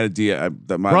 Sean, I had a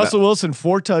Russell Wilson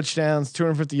 4 touchdowns,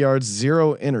 250 yards,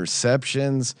 0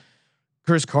 interceptions.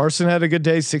 Chris Carson had a good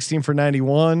day, 16 for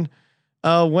 91.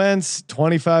 Wentz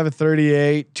 25 of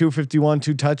 38, 251,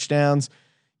 2 touchdowns.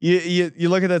 You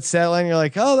look at that stat line, you're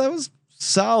like, oh, that was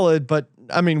solid. But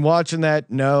I mean, watching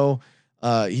that, no,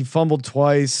 he fumbled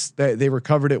twice. They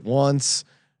recovered it once.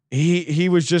 He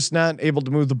was just not able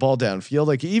to move the ball downfield.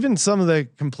 Like even some of the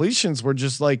completions were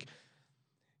just like,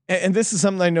 and this is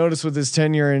something I noticed with his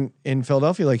tenure in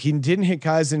Philadelphia. Like he didn't hit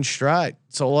guys in stride.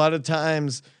 So a lot of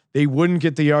times they wouldn't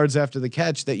get the yards after the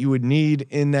catch that you would need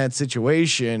in that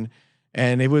situation.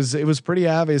 And it was pretty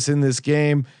obvious in this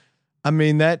game. I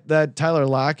mean, that Tyler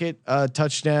Lockett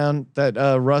touchdown that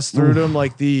Russ threw to him,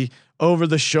 like the over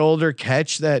the shoulder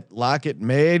catch that Lockett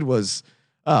made was,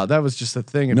 that was just a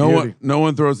thing. No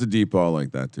one throws the deep ball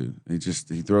like that, dude. He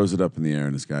throws it up in the air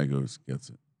and this guy gets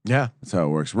it. Yeah, that's how it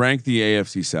works. Rank the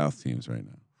AFC South teams right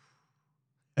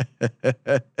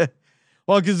now.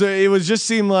 Well, because it was just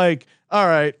seemed like, all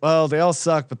right, well, they all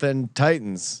suck, but then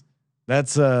Titans,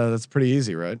 that's pretty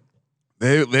easy, right?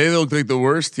 They look like the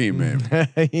worst team, man.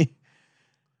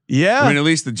 Yeah, I mean, at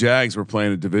least the Jags were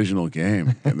playing a divisional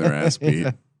game and their ass beat.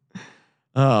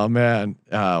 Oh man,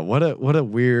 what a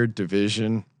weird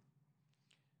division.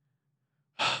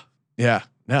 Yeah,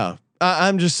 no,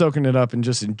 I'm just soaking it up and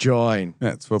just enjoying. Yeah,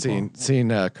 it's football. Seeing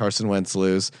Carson Wentz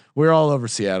lose. We're all over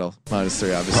Seattle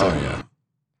 -3, obviously. Oh yeah.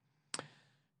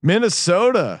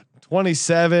 Minnesota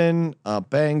 27,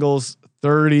 Bengals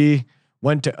 30.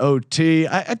 Went to OT.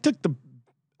 I took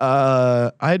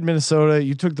I had Minnesota.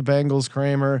 You took the Bengals,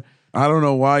 Kramer. I don't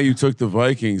know why you took the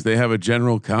Vikings. They have a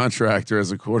general contractor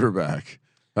as a quarterback.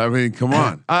 I mean, come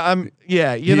on. I'm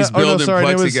yeah. He's building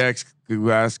plexiglass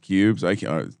glass cubes. I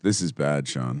can't. This is bad,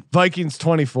 Sean. Vikings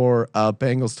 24,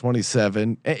 Bengals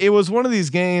 27. It was one of these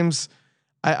games.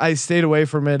 I stayed away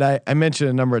from it. I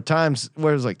mentioned a number of times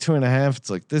where it was like 2.5.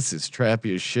 It's like this is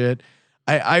trappy as shit.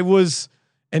 I was.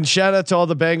 And shout out to all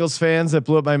the Bengals fans that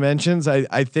blew up my mentions.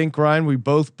 I think, Ryan, we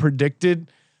both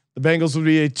predicted the Bengals would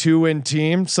be a 2-win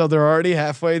team. So they're already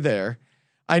halfway there.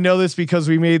 I know this because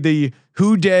we made the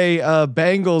Who Day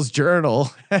Bengals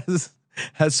Journal as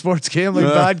Sports Gambling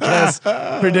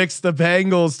Podcast predicts the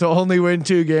Bengals to only win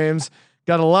 2 games.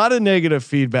 Got a lot of negative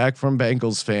feedback from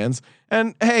Bengals fans.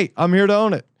 And hey, I'm here to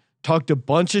own it. Talked a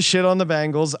bunch of shit on the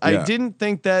Bengals. Yeah. I didn't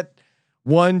think that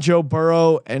Joe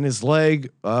Burrow and his leg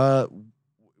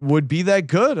would be that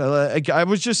good. I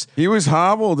was just he was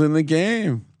hobbled in the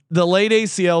game. The late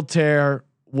ACL tear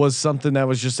was something that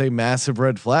was just a massive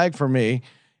red flag for me,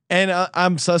 and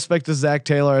I'm suspect of Zach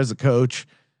Taylor as a coach.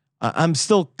 I'm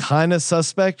still kind of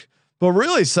suspect, but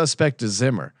really suspect is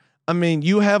Zimmer. I mean,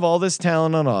 you have all this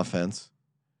talent on offense,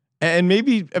 and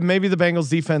maybe the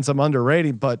Bengals defense I'm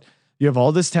underrating, but you have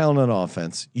all this talent on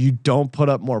offense. You don't put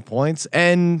up more points,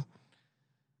 and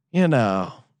you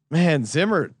know. Man,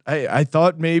 Zimmer, I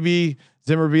thought maybe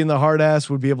Zimmer being the hard ass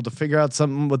would be able to figure out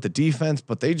something with the defense,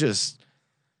 but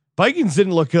Vikings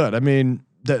didn't look good. I mean,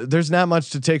 there's not much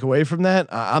to take away from that.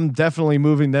 I'm definitely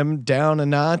moving them down a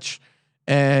notch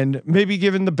and maybe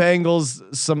giving the Bengals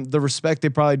the respect they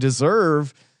probably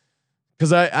deserve.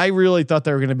 Cause I really thought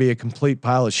they were going to be a complete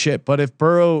pile of shit, but if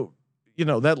Burrow,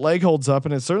 that leg holds up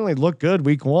and it certainly looked good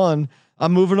week 1,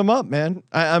 I'm moving them up, man.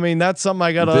 I mean, that's something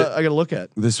I gotta look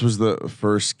at. This was the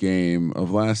first game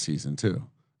of last season too.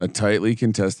 A tightly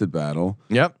contested battle.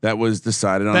 Yep. That was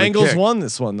decided on. Bengals won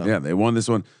this one though. Yeah, they won this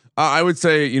one. I would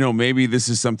say, maybe this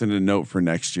is something to note for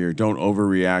next year. Don't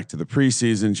overreact to the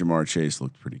preseason. Jamar Chase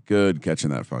looked pretty good catching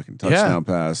that fucking touchdown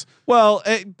pass. Well,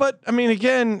 but I mean,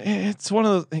 again, it's one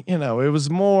of the, it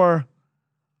was more.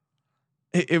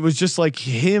 It was just like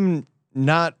him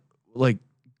not like.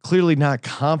 Clearly not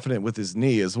confident with his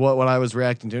knee is what I was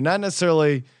reacting to. Not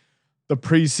necessarily the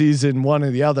preseason one or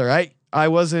the other. I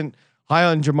wasn't high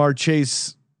on Jamar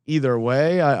Chase either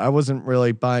way. I wasn't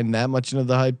really buying that much into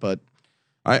the hype, but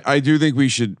I do think we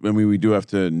should. I mean, we do have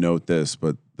to note this,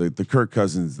 but the Kirk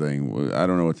Cousins thing, I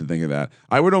don't know what to think of that.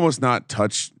 I would almost not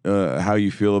touch how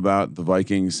you feel about the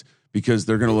Vikings because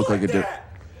they're going to look like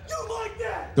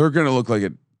they're going to look like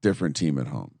a different team at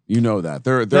home. That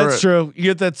that's true. You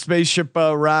get that spaceship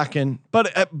rocking,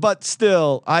 but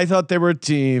still, I thought they were a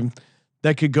team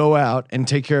that could go out and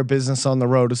take care of business on the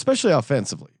road, especially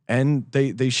offensively. And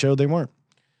they showed they weren't.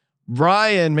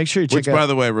 Ryan, make sure you check Which, out. by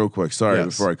the way, real quick, sorry, Yes.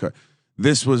 before I cut.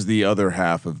 This was the other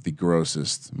half of the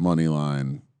grossest money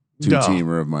line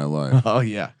two-teamer of my life. Oh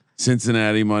yeah.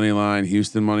 Cincinnati money line,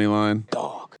 Houston money line.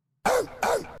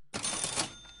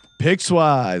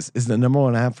 Pickswise is the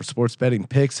 #1 app for sports betting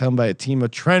picks, helmed by a team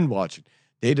of trend watching,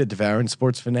 data devouring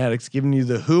sports fanatics, giving you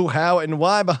the who, how, and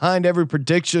why behind every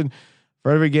prediction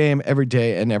for every game, every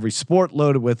day, and every sport,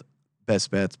 loaded with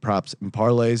best bets, props, and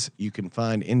parlays. You can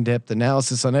find in-depth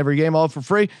analysis on every game, all for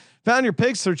free. Found your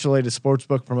picks, search the latest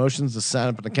sportsbook promotions to sign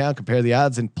up an account, compare the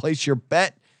odds, and place your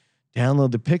bet.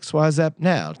 Download the Pickswise app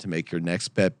now to make your next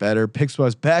bet better.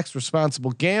 Pickswise backs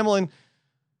responsible gambling.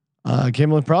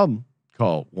 Gambling problem?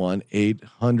 Call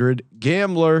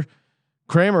 1-800-GAMBLER.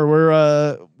 Kramer,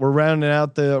 we're rounding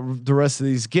out the rest of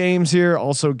these games here.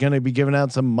 Also going to be giving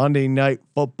out some Monday Night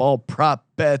Football prop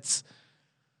bets.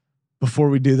 Before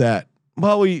we do that,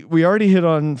 well, we already hit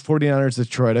on 49ers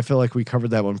Detroit. I feel like we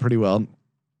covered that one pretty well.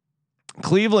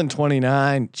 Cleveland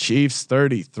 29, Chiefs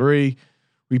 33.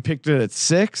 We picked it at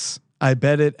 6. I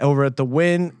bet it over at the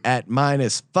win at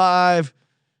 -5.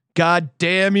 God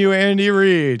damn you, Andy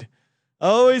Reid.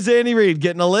 Always Andy Reid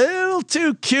getting a little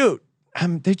too cute.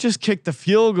 They just kicked the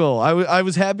field goal. I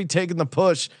was happy taking the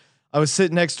push. I was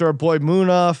sitting next to our boy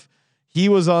Moonoff. He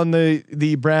was on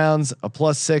the Browns, a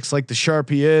 +6 like the sharp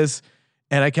he is.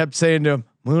 And I kept saying to him,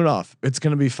 Moonoff, it's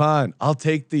going to be fine. I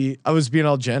was being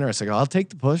all generous. I go, I'll take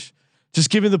the push. Just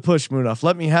give me the push, Moonoff.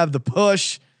 Let me have the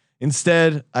push.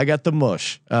 Instead, I got the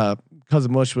mush.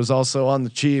 Cousin Mush was also on the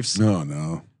Chiefs.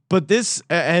 No. But this,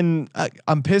 and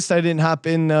I'm pissed I didn't hop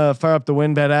in, fire up the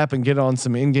WinBet app and get on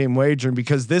some in-game wagering,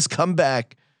 because this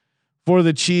comeback for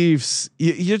the Chiefs,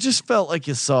 you just felt like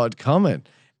you saw it coming.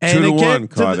 And 2-1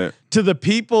 caught it. To the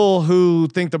people who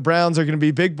think the Browns are going to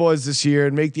be big boys this year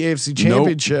and make the AFC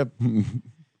Championship,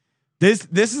 this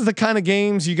is the kind of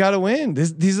games you got to win.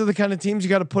 These are the kind of teams you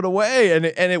got to put away. And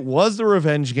it was the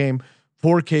revenge game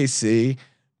for KC.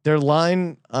 Their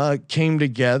line came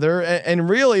together, and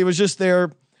really it was just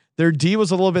their D was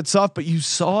a little bit soft, but you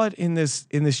saw it in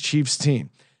this Chiefs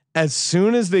team. As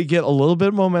soon as they get a little bit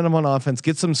of momentum on offense,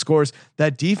 get some scores,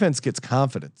 that defense gets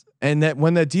confidence. And that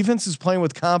when that defense is playing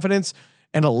with confidence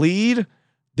and a lead,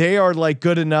 they are like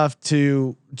good enough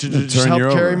to just help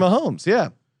carry Mahomes. Yeah.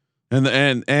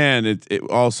 And it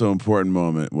also important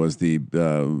moment was the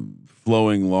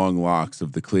flowing long locks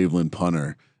of the Cleveland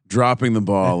punter dropping the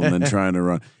ball and then trying to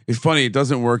run. It's funny. It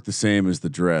doesn't work the same as the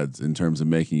dreads in terms of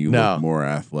making you look more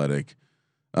athletic.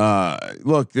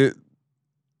 Look,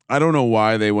 I don't know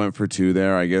why they went for 2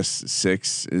 there. I guess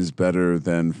 6 is better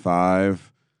than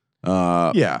 5.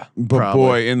 Yeah, but probably.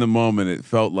 Boy, in the moment, it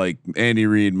felt like Andy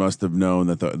Reid must have known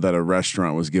that a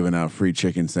restaurant was giving out free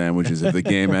chicken sandwiches if the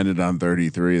game ended on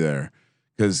 33 there.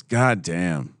 Because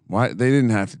goddamn, why they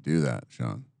didn't have to do that,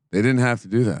 Sean? They didn't have to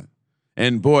do that.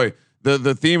 And boy,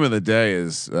 the theme of the day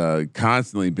is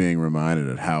constantly being reminded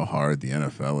of how hard the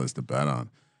NFL is to bet on.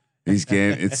 These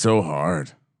games, it's so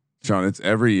hard. Sean, it's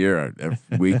every year,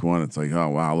 week 1. It's like, oh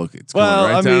wow, look, it's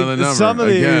going down to the number. Some of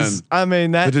again. these, I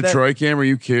mean, the Detroit game. Are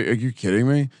you kidding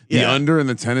me? The Yeah. under in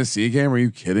the Tennessee game. Are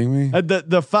you kidding me?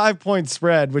 the 5-point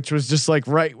spread, which was just like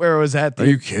right where it was at. Are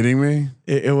you kidding me?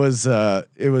 It was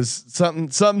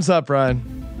something's up,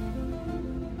 Ryan.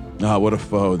 Ah, what a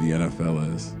foe the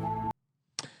NFL is.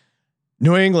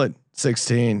 New England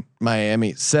 16,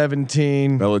 Miami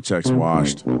 17. Belichick's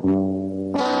washed.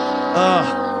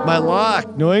 My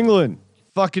lock, New England.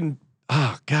 Fucking,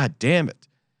 God damn it.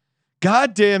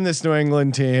 God damn this New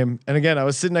England team. And again, I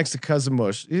was sitting next to Cousin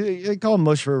Mush. They call him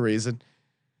Mush for a reason.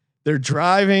 They're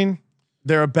driving.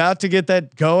 They're about to get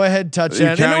that go-ahead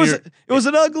touchdown. And it was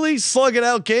an ugly,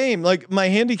 slug-it-out game. Like, my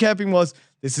handicapping was,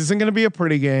 this isn't going to be a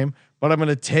pretty game, but I'm going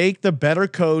to take the better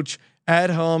coach at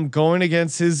home going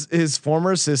against his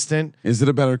former assistant. Is it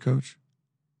a better coach?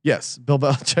 Yes, Bill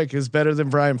Belichick is better than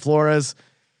Brian Flores.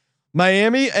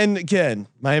 Miami, and again,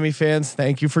 Miami fans,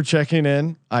 thank you for checking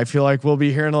in. I feel like we'll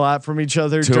be hearing a lot from each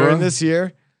other during this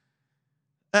year.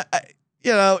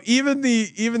 Even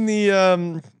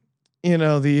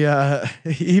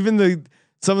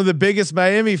some of the biggest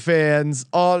Miami fans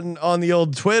on the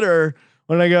old Twitter,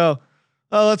 when I go,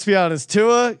 oh, let's be honest,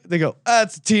 Tua, they go,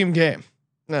 it's a team game.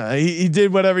 No, he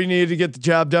did whatever he needed to get the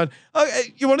job done.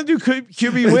 Okay, you want to do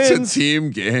QB wins? It's a team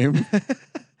game.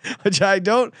 Which I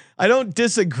don't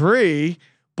disagree,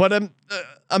 but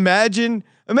imagine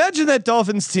that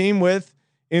Dolphins team with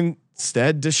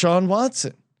instead Deshaun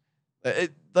Watson.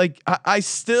 I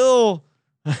still,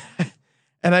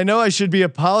 and I know I should be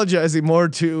apologizing more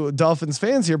to Dolphins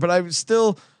fans here, but I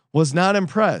still was not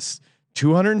impressed.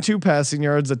 202 passing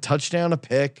yards, a touchdown, a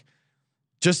pick.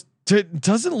 Just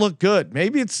doesn't look good.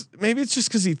 Maybe it's just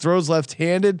because he throws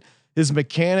left-handed. His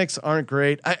mechanics aren't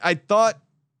great. I thought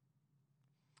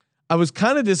I was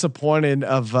kind of disappointed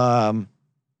of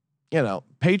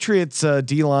Patriots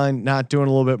D-line not doing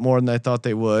a little bit more than I thought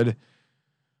they would.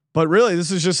 But really,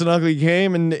 this is just an ugly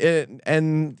game, and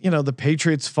the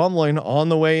Patriots fumbling on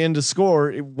the way in to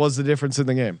score, it was the difference in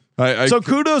the game. So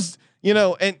kudos,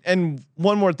 and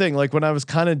one more thing, like when I was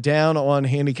kind of down on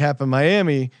handicap in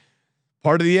Miami,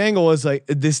 part of the angle was like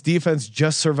this defense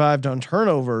just survived on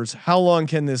turnovers. How long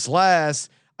can this last?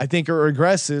 I think it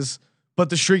regresses, but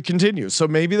the streak continues. So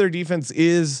maybe their defense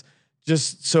is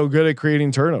just so good at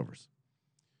creating turnovers.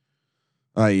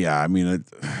 Yeah, I mean,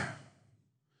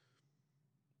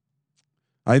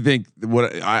 I think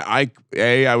what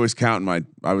I was counting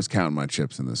my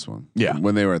chips in this one. Yeah,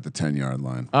 when they were at the 10-yard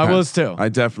line, I was too. I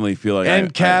definitely feel like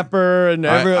and Capper and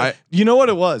everyone. You know what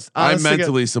it was? Honestly, I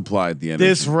mentally supplied the energy.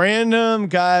 This random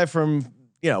guy from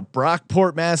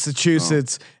Brockport,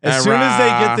 Massachusetts. As soon as they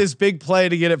get this big play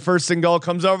to get it first and goal,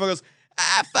 comes over and goes,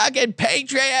 fucking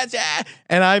Patriots.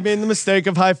 And I made the mistake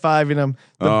of high-fiving him.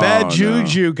 The bad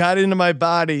juju got into my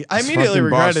body. I immediately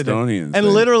regretted it. And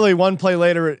literally one play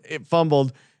later, it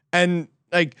fumbled. And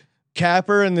like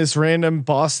Capper and this random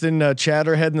Boston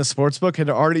chatterhead in the sports book had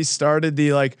already started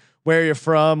the like, where you're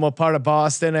from, what part of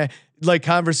Boston, like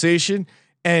conversation.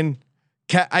 And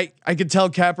I could tell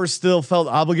Capper still felt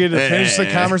obligated to finish the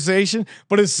conversation,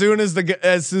 but as soon as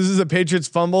the Patriots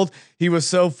fumbled, he was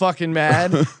so fucking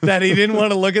mad that he didn't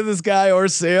want to look at this guy or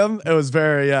see him. It was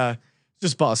very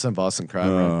just Boston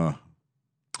crowd.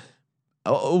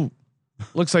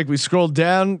 Looks like we scrolled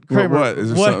down. Kramer, what?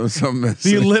 Is there something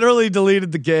missing? He literally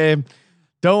deleted the game.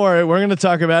 Don't worry, we're going to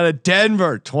talk about it.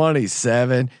 Denver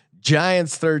 27,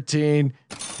 Giants 13.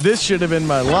 This should have been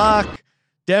my lock.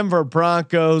 Denver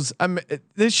Broncos.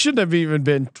 This shouldn't have even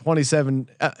been 27.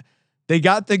 They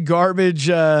got the garbage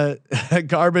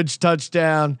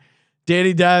touchdown.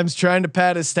 Danny Dimes trying to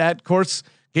pad his stat. Course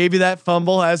gave you that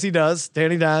fumble as he does.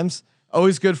 Danny Dimes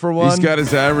always good for one. He's got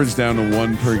his average down to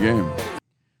 1 per game.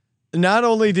 Not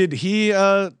only did he,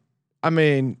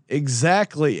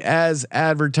 exactly as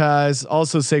advertised.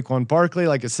 Also Saquon Barkley,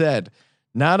 like I said,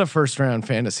 not a first round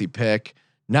fantasy pick.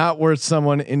 Not worth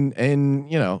someone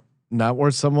not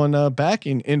worth someone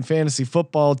backing in fantasy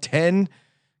football. 10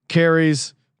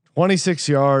 carries, 26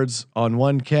 yards on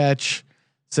 1 catch.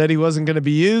 Said he wasn't going to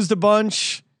be used a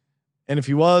bunch, and if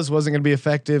he wasn't going to be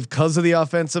effective because of the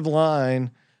offensive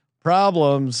line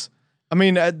problems. I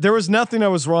mean, there was nothing I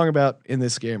was wrong about in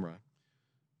this game, Ron.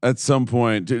 At some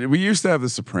point, we used to have the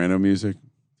Soprano music.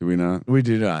 Do we not? We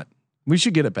do not. We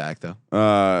should get it back though.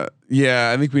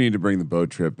 Yeah, I think we need to bring the boat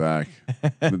trip back.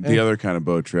 the other kind of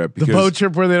boat trip. The boat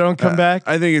trip where they don't come back.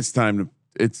 I think it's time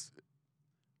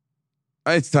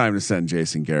to send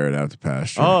Jason Garrett out to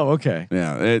pasture. Oh, okay.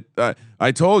 Yeah,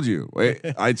 I told you.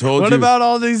 I told you. What about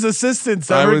all these assistants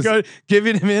that were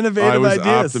giving him innovative ideas?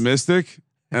 I was optimistic,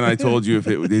 and I told you if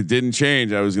it didn't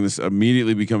change, I was going to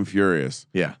immediately become furious.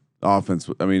 Yeah, offense.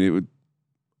 I mean, it would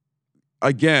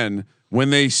again. When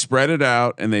they spread it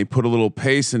out and they put a little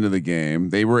pace into the game,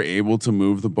 they were able to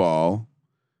move the ball.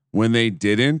 When they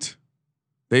didn't,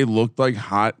 they looked like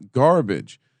hot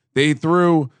garbage. They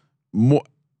threw more,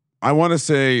 I want to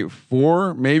say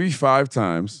 4, maybe 5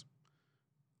 times.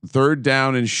 3rd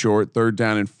down and short, 3rd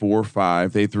down and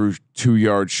 4-5. They threw 2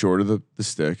 yards short of the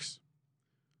sticks.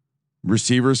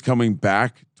 Receivers coming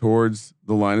back towards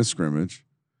the line of scrimmage.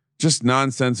 Just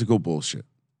nonsensical bullshit.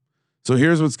 So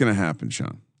here's what's going to happen,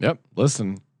 Sean. Yep.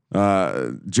 Listen,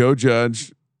 Joe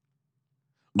Judge.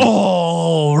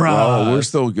 All right. Well, we're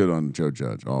still good on Joe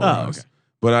Judge. All right. Okay.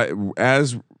 But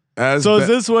is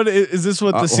this what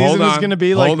the season is going to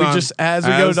be like? As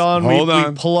we go on,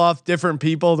 we pull off different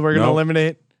people that we're going to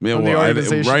eliminate from the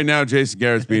organization. Right now, Jason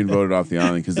Garrett's being voted off the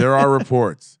island because there are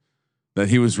reports that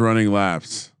he was running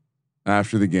laps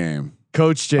after the game.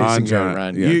 Coach Jason Garrett,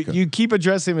 Ryan. Yeah, you keep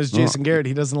addressing him as Jason Garrett.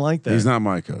 He doesn't like that. He's not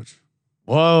my coach.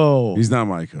 Whoa. He's not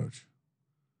my coach.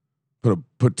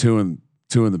 Put two in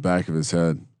the back of his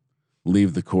head.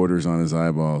 Leave the quarters on his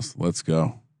eyeballs. Let's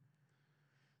go.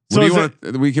 What do you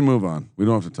want? We can move on. We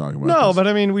don't have to talk about this. But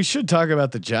I mean, we should talk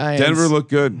about the Giants. Denver looked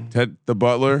good. The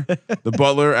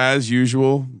Butler as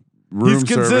usual. He's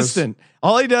consistent.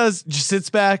 All he does just sits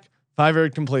back.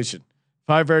 5-yard completion.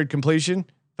 5-yard completion.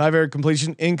 5-yard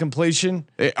completion. Incompletion.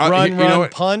 Run.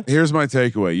 Punt. Here's my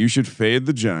takeaway. You should fade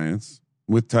the Giants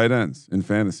with tight ends in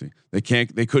fantasy. They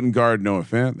couldn't guard Noah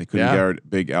Fant. They couldn't guard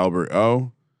big Albert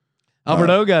O. Albert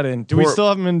O got in. Do we still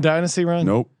have him in Dynasty, Run?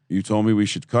 Nope. You told me we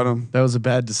should cut him. That was a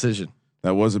bad decision.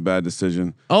 That was a bad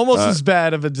decision. Almost as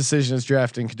bad of a decision as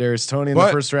drafting Kadarius Toney in the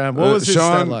first round. What was his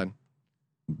stat line?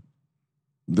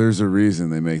 There's a reason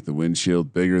they make the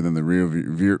windshield bigger than the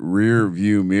rear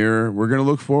view mirror. We're going to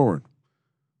look forward.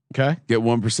 Okay. Get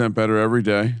 1% better every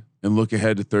day and look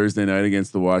ahead to Thursday night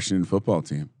against the Washington football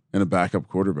team and a backup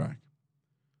quarterback.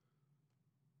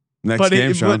 Next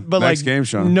game,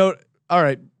 Sean. No. All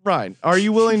right, Ryan, are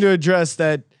you willing to address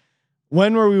that?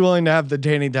 When were we willing to have the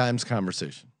Danny Dimes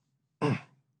conversation?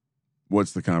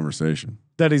 What's the conversation?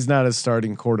 That he's not a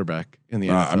starting quarterback in the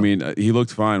NFL. I mean, he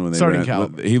looked fine when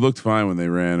they he looked fine when they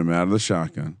ran him out of the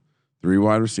shotgun. 3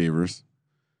 wide receivers,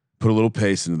 put a little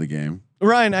pace into the game.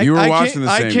 Ryan,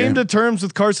 I came to terms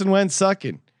with Carson Wentz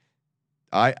sucking.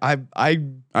 I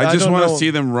just want to see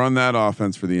them run that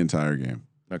offense for the entire game.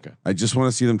 Okay. I just want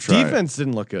to see them try. Defense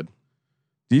didn't look good.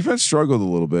 Defense struggled a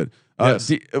little bit.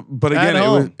 Yes. But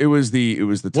again, it was the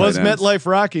tight was ends. MetLife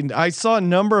rocking? I saw a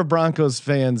number of Broncos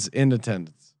fans in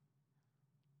attendance.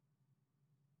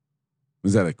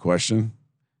 Was that a question?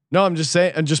 No, I'm just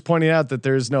saying. I'm just pointing out that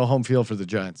there is no home field for the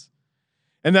Giants,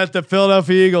 and that the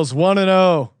Philadelphia Eagles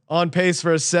 1-0 on pace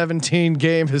for a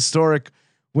 17-game historic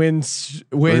win.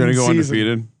 They're going to go season.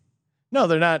 undefeated. No,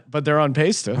 they're not, but they're on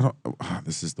pace to.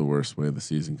 This is the worst way the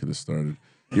season could have started.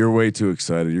 You're way too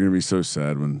excited. You're gonna be so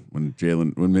sad when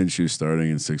Minshew's starting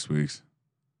in 6 weeks.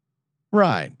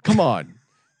 Right. Come on.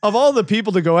 Of all the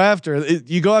people to go after,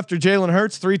 you go after Jalen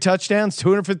Hurts, 3 touchdowns,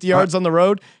 250 yards on the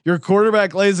road. Your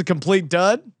quarterback lays a complete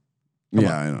dud. I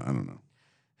don't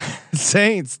know.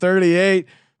 Saints 38,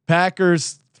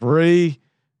 Packers 3.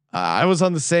 I was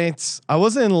on the Saints. I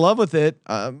wasn't in love with it,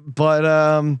 but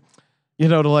to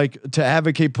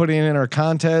advocate putting it in our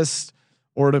contest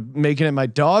or to making it my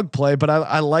dog play. But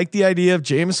I like the idea of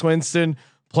Jameis Winston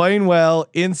playing well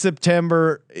in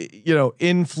September,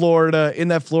 in Florida, in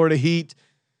that Florida heat.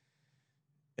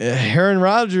 Aaron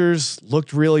Rodgers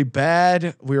looked really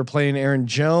bad. We were playing Aaron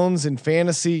Jones in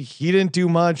fantasy. He didn't do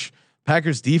much.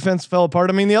 Packers defense fell apart.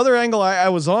 I mean, the other angle I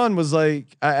was on was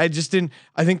like, I just didn't,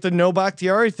 I think the no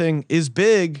Bakhtiari thing is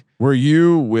big. Were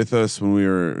you with us when we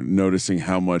were noticing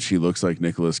how much he looks like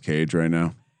Nicolas Cage right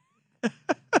now?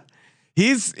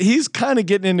 He's kind of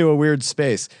getting into a weird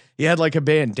space. He had like a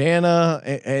bandana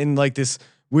and like this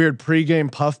weird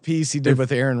pregame puff piece he did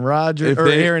with Aaron Rodgers or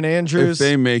Aaron Andrews. If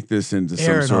they make this into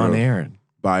some sort of Aaron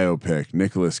biopic,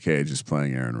 Nicolas Cage is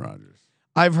playing Aaron Rodgers.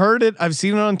 I've heard it. I've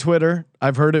seen it on Twitter.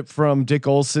 I've heard it from Dick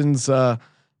Olson's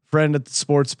friend at the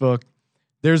sports book.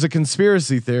 There's a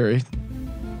conspiracy theory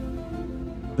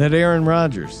that Aaron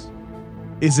Rodgers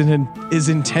is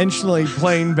intentionally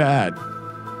playing bad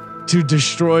to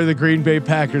destroy the Green Bay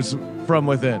Packers from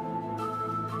within.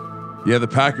 Yeah, the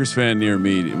Packers fan near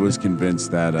me was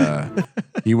convinced that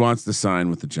he wants to sign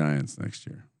with the Giants next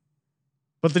year.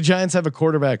 But the Giants have a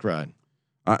quarterback run.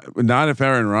 Not if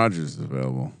Aaron Rodgers is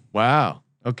available. Wow.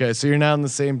 Okay, so you're now on the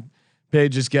same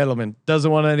page as Gettleman.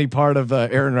 Doesn't want any part of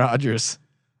Aaron Rodgers.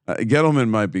 Gettleman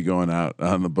might be going out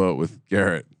on the boat with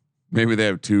Garrett. Maybe they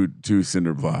have two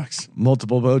cinder blocks.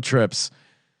 Multiple boat trips.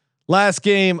 Last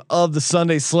game of the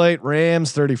Sunday slate: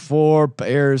 Rams 34,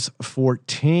 Bears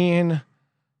 14.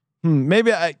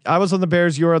 Maybe I was on the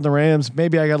Bears. You were on the Rams.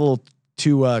 Maybe I got a little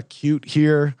too cute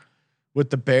here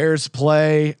with the Bears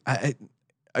play.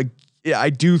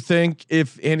 I do think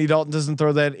if Andy Dalton doesn't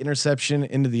throw that interception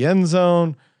into the end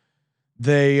zone,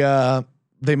 they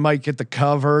might get the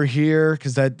cover here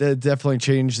because that definitely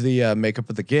changed the makeup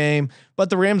of the game.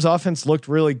 But the Rams offense looked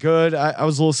really good. I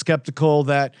was a little skeptical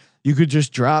that you could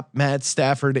just drop Matt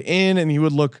Stafford in and he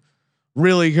would look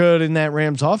really good in that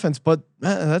Rams offense. But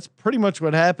that's pretty much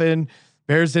what happened.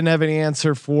 Bears didn't have any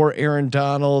answer for Aaron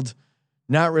Donald.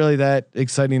 Not really that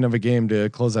exciting of a game to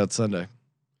close out Sunday.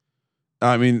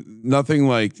 I mean, nothing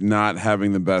like not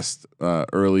having the best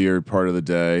earlier part of the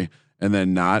day and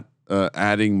then not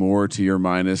adding more to your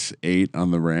 -8 on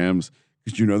the Rams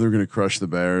because they're going to crush the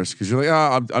Bears because you're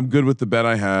like, I'm good with the bet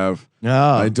I have.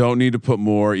 No. I don't need to put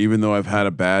more, even though I've had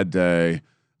a bad day.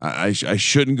 I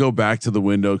shouldn't go back to the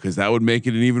window because that would make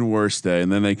it an even worse day.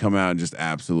 And then they come out and just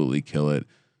absolutely kill it.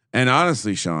 And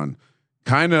honestly, Sean,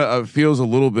 kind of feels a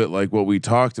little bit like what we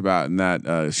talked about in that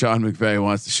Sean McVay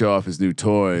wants to show off his new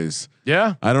toys.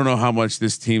 Yeah. I don't know how much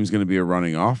this team's going to be a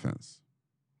running offense.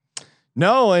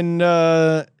 No. And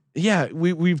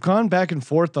we've gone back and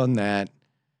forth on that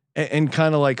and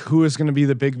kind of like who is going to be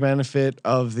the big benefit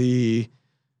of the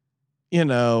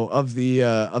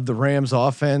Rams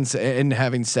offense and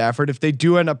having Stafford. If they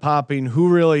do end up popping, who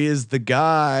really is the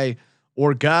guy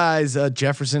or guys?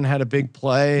 Jefferson had a big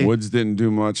play. Woods didn't do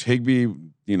much. Higbee,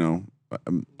 I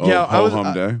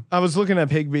was looking at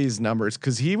Higbee's numbers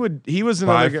because he was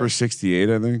another 5 for 68,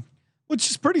 I think. which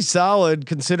is pretty solid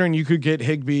considering you could get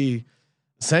Higbee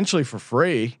essentially for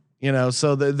free.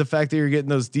 So the fact that you're getting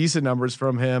those decent numbers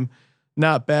from him,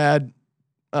 not bad.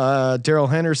 Darrell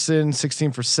Henderson,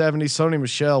 16 for 70. Sony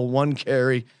Michel, 1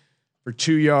 carry for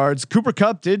 2 yards. Cooper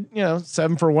Kupp did,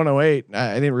 7 for 108.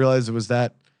 I didn't realize it was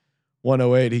that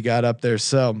 108 he got up there.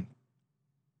 So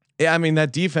yeah, I mean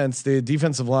that defense, the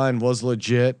defensive line was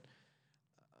legit.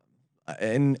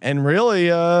 And really,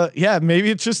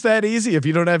 maybe it's just that easy. If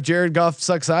you don't have Jared Goff,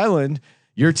 sucks Island,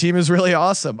 your team is really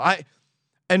awesome.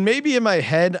 And maybe in my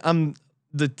head,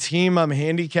 the team I'm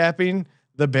handicapping,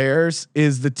 the Bears,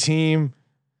 is the team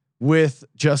with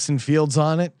Justin Fields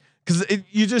on it. Cause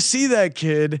you just see that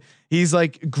kid, he's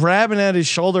like grabbing at his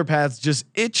shoulder pads, just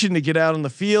itching to get out on the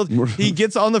field. He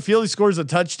gets on the field, he scores a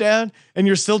touchdown, and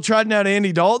you're still trotting out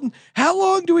Andy Dalton. How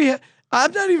long do we have?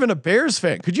 I'm not even a Bears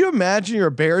fan. Could you imagine you're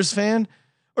a Bears fan?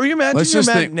 Or you imagine you're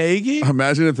Matt Nagy?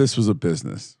 Imagine if this was a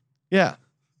business. Yeah.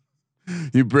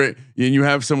 You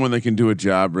have someone that can do a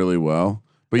job really well,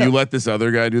 but you let this other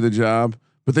guy do the job,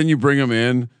 but then you bring him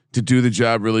in to do the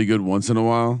job really good once in a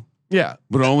while. Yeah.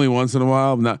 But only once in a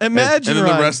while. Imagine. And then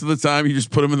the rest of the time you just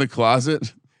put him in the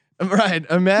closet. Right.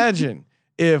 Imagine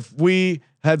if we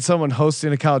had someone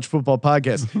hosting a college football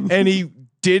podcast and he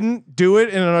didn't do it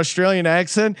in an Australian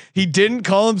accent. He didn't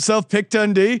call himself Pick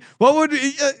Dundee.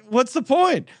 What's the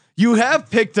point? You have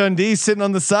Pick Dundee sitting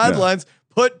on the sidelines. Yeah.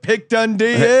 Put Pick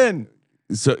Dundee in.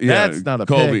 So yeah, that's not a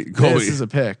Colby, pick. Colby. This is a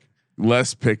pick.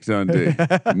 Less Pick Dundee.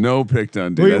 No Pick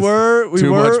Dundee. We were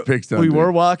much Pick Dundee. We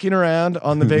were walking around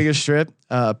on the Vegas Strip.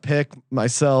 Pick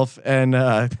myself and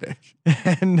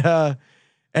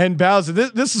Bowser.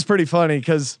 This is pretty funny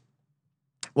because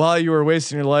while you were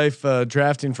wasting your life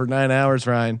drafting for 9 hours,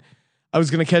 Ryan, I was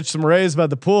going to catch some rays by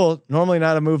the pool. Normally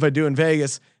not a move I do in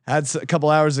Vegas. Had a couple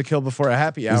hours to kill before a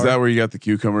happy hour. Is that where you got the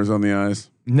cucumbers on the eyes?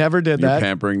 Never did that.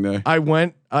 Pampering day.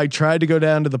 I tried to go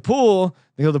down to the pool.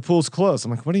 They go, the pool's closed.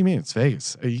 I'm like, what do you mean? It's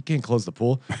Vegas. You can't close the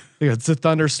pool. They go, it's a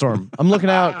thunderstorm. I'm looking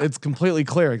out. It's completely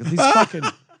clear. These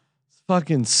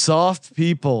fucking soft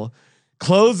people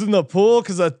closing the pool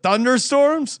because of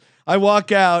thunderstorms. I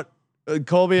walk out.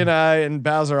 Colby and I and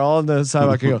Bowser all on the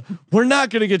sidewalk. I go, we're not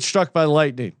going to get struck by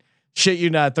lightning. Shit you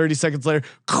not. 30 seconds later,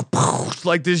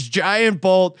 like this giant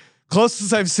bolt,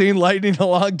 closest I've seen lightning in a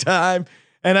long time.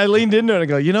 And I leaned into it and I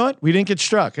go, you know what? We didn't get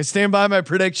struck. I stand by my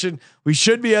prediction. We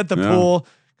should be at the pool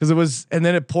because it was, and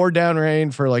then it poured down rain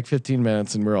for like 15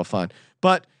 minutes and we're all fine.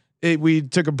 But we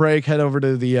took a break, head over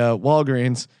to the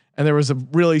Walgreens, and there was a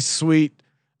really sweet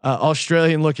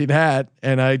Australian looking hat.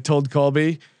 And I told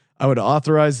Colby I would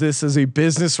authorize this as a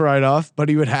business write-off, but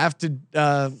he would have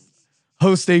to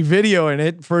host a video in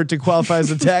it for it to qualify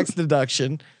as a tax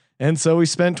deduction. And so we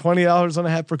spent $20 on a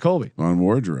hat for Colby on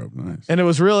wardrobe. Nice. And it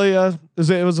was really, it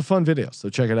was a fun video.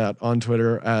 So check it out on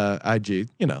Twitter, IG,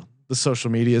 the social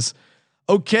medias.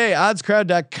 Okay.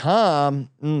 Oddscrowd.com.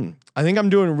 I think I'm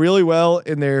doing really well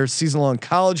in their season-long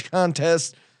college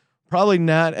contest. Probably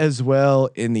not as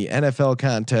well in the NFL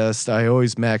contest. I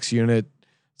always max unit.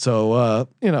 So, a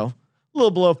little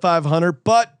below 500,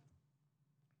 but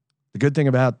the good thing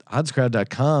about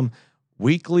oddscrowd.com,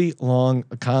 weekly long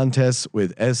contests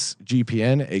with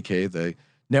SGPN, aka the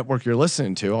network you're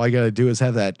listening to. All you got to do is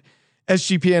have that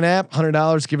SGPN app,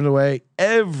 $100 given away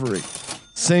every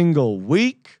single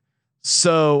week.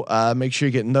 So make sure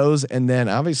you're getting those. And then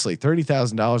obviously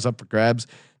 $30,000 up for grabs,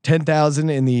 10,000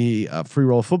 in the free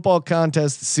roll football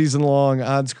contest, the season long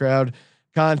odds crowd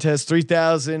contest,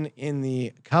 3,000 in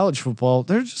the college football.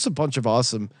 There's just a bunch of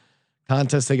awesome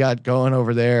contests they got going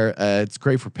over there. It's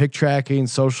great for pick tracking,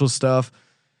 social stuff.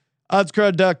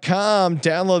 Oddscrowd.com.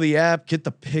 Download the app, get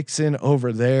the picks in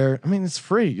over there. I mean, it's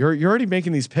free. You're already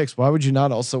making these picks. Why would you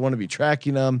not also want to be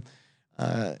tracking them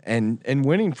and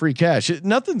winning free cash?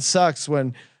 Nothing sucks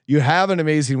when you have an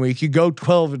amazing week. You go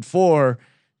 12-4.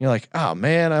 You're like, oh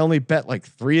man, I only bet like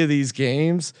 3 of these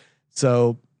games.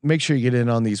 So make sure you get in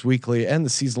on these weekly and the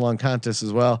season-long contests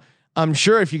as well. I'm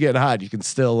sure if you get hot, you can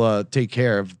still take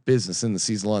care of business in the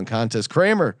season-long contest.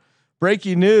 Kramer,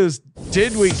 breaking news.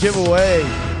 Did we give away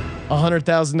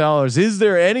 $100,000? Is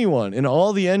there anyone in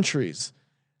all the entries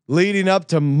leading up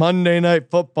to Monday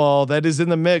Night Football that is in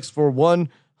the mix for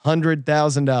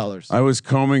 $100,000? I was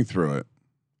combing through it.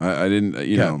 I didn't,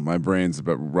 know, my brain's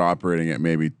about operating at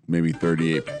maybe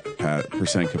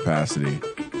 38% capacity.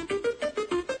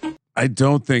 I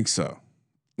don't think so.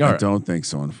 I don't think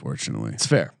so, unfortunately. It's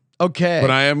fair. Okay. But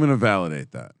I am going to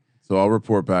validate that. So I'll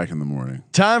report back in the morning.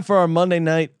 Time for our Monday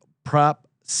night prop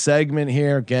segment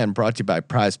here. Again, brought to you by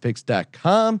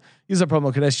prizepicks.com. Use our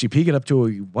promo code SGP. Get up to a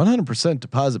 100%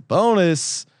 deposit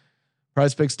bonus.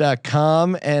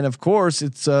 PrizePicks.com, and of course,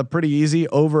 it's pretty easy.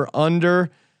 Over under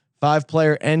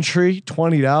 5-player entry,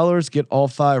 $20. Get all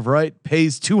 5 right.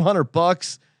 Pays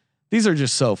 $200. These are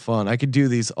just so fun. I could do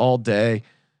these all day.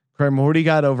 Kramer, what do you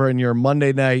got over in your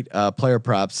Monday night player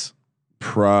props?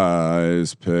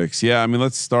 Prize picks. Yeah, I mean,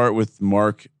 let's start with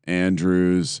Mark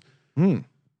Andrews.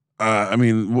 I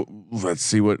mean, let's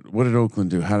see what did Oakland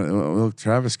do?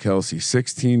 Travis Kelce,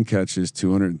 16 catches,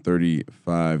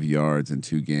 235 yards in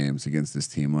 2 games against this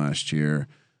team last year.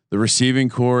 The receiving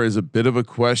core is a bit of a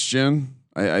question.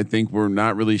 I think we're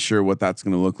not really sure what that's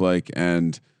going to look like,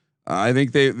 and I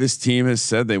think this team has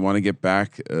said they want to get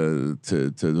back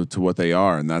to what they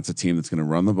are, and that's a team that's going to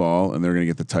run the ball, and they're going to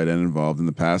get the tight end involved in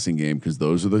the passing game because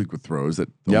those are the throws that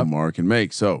Lamar can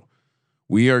make. So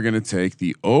we are going to take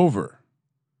the over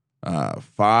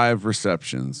 5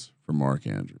 receptions for Mark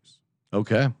Andrews.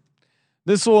 Okay,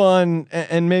 this one,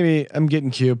 and maybe I'm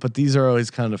getting cute, but these are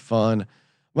always kind of fun.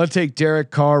 I'm going to take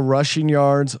Derek Carr rushing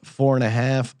yards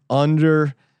 4.5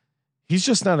 under. He's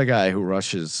just not a guy who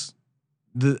rushes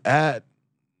I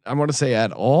want to say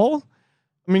at all.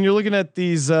 I mean, you're looking at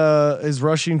these his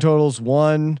rushing totals: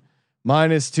 1,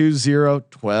 -2, 0,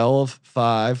 12,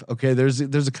 5. Okay, there's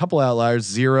a couple outliers.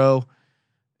 0.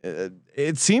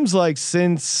 It seems like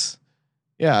since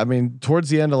towards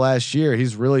the end of last year,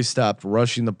 he's really stopped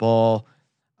rushing the ball.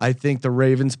 I think the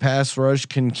Ravens pass rush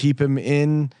can keep him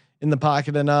in the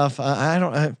pocket enough.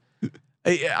 I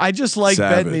just like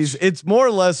betting these. It's more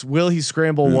or less, will he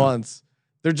scramble once?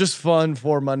 They're just fun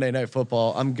for Monday Night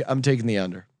Football. I'm taking the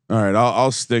under. All right,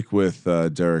 I'll stick with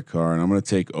Derek Carr, and I'm going to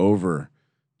take over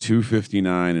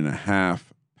 259.5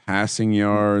 passing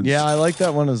yards. Yeah, I like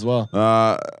that one as well.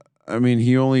 I mean,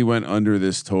 he only went under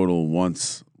this total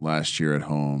once last year at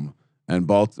home, and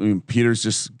Peters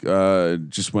just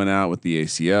went out with the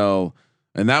ACL,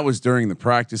 and that was during the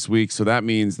practice week. So that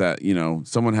means that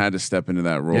someone had to step into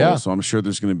that role. Yeah. So I'm sure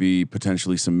there's going to be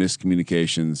potentially some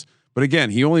miscommunications. But again,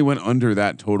 he only went under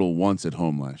that total once at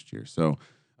home last year. So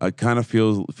it kind of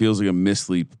feels like a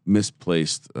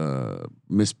misplaced,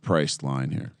 mispriced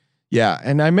line here. Yeah,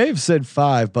 and I may have said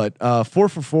 5, but 4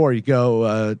 for 4, you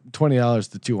go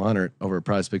 $20 to 200 over at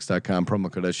PrizePicks.com, promo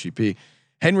code SGP.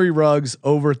 Henry Ruggs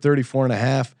over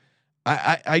 34.5.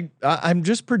 I'm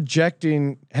just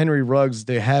projecting Henry Ruggs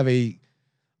to have a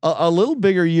little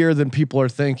bigger year than people are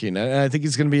thinking, and I think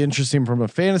it's going to be interesting from a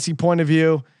fantasy point of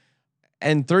view.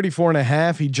 And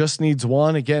 34.5, he just needs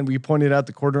 1. Again, we pointed out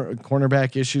the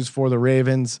cornerback issues for the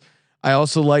Ravens. I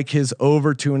also like his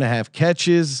over 2.5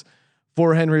 catches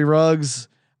for Henry Ruggs.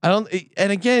 And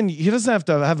again, he doesn't have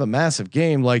to have a massive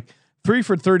game. Like 3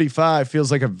 for 35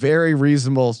 feels like a very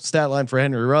reasonable stat line for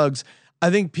Henry Ruggs. I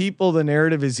think the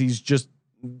narrative is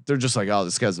they're just like, oh,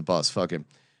 this guy's a bust, fuck him.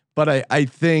 But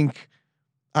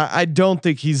I don't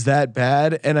think he's that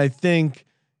bad. And I think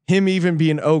him even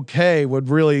being okay would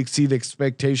really exceed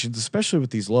expectations, especially with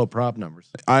these low prop numbers.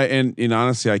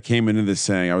 Honestly, I came into this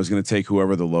saying I was going to take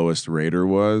whoever the lowest rater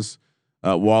was.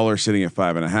 Waller sitting at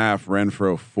 5.5,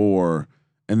 Renfro 4,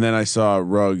 and then I saw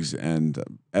Ruggs and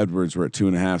Edwards were at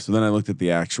 2.5. So then I looked at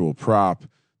the actual prop.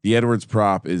 The Edwards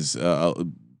prop is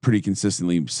pretty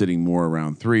consistently sitting more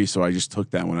around 3. So I just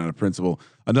took that one out of principle.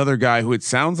 Another guy who it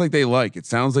sounds like they want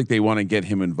to get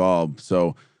him involved.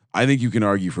 So I think you can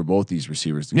argue for both these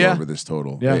receivers to go over this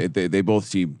total. Yeah. They both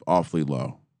seem awfully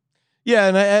low. Yeah,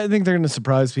 and I think they're going to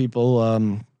surprise people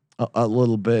a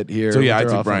little bit here. So yeah, I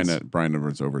took Brian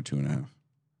Edwards over 2.5.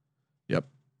 Yep.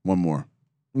 One more.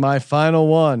 My final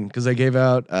one, because I gave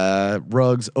out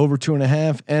Ruggs over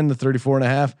 2.5 and the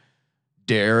 34.5.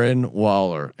 Darren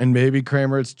Waller, and maybe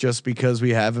Kramer. It's just because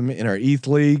we have him in our ETH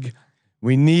league.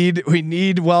 We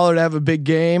need Waller to have a big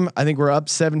game. I think we're up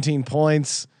 17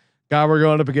 points. Guy we're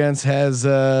going up against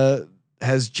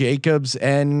has Jacobs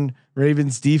and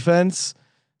Ravens defense.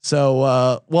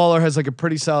 So Waller has like a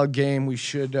pretty solid game. We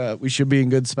should be in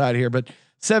good spot here, but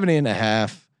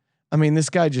 70.5. I mean, this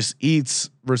guy just eats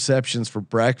receptions for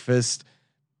breakfast.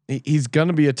 He's going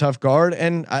to be a tough guard.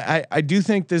 And I do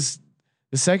think the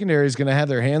secondary is going to have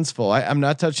their hands full. I'm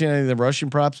not touching any of the rushing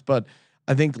props, but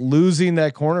I think losing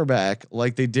that cornerback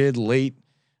like they did late,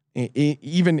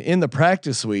 even in the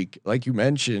practice week, like you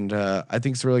mentioned, I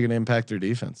think it's really going to impact their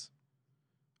defense.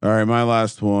 All right. My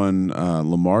last one,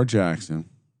 Lamar Jackson.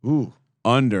 Ooh,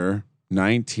 under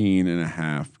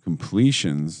 19.5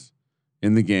 completions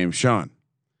in the game. Sean,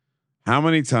 how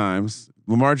many times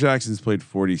Lamar Jackson's played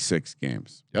 46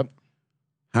 games? Yep.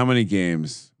 How many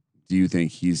games do you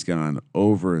think he's gone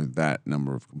over that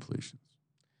number of completions?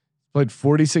 Played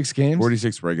 46 games,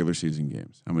 46 regular season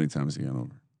games. How many times has he gone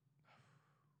over?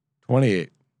 28.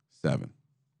 7.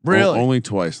 Really? Only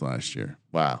twice last year.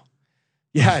 Wow.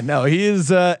 Yeah, no, he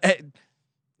is.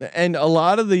 And a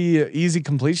lot of the easy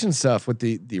completion stuff with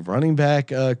the running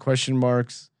back question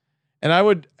marks.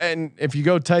 And if you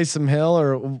go Taysom Hill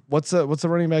or what's the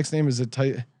running back's name? Is it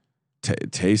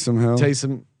Taysom Hill?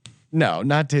 Taysom? No,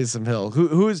 not Taysom Hill.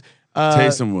 Who's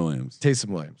Taysom Williams? Taysom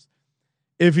Williams.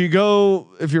 If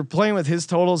you're playing with his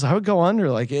totals, I would go under.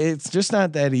 Like, it's just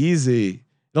not that easy.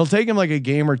 It'll take him like a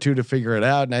game or two to figure it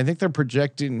out. And I think they're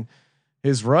projecting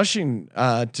his rushing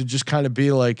to just kind of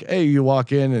be like, hey, you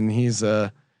walk in and he's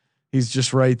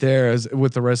just right there as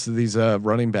with the rest of these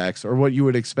running backs, or what you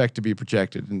would expect to be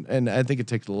projected. And I think it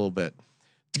takes a little bit.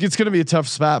 It's going to be a tough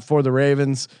spot for the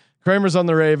Ravens. Kramer's on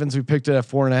the Ravens. We picked it at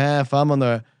 4.5. I'm on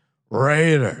the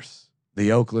Raiders,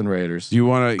 the Oakland Raiders. Do you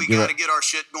want to? We got to get our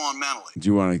shit going mentally. Do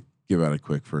you want to give out a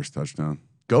quick first touchdown?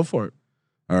 Go for it.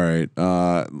 All right.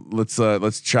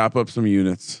 Let's chop up some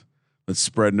units. Let's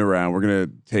spread it around. We're gonna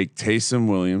take Taysom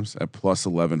Williams at plus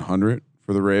 1100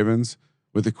 for the Ravens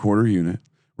with a quarter unit.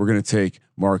 We're gonna take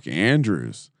Mark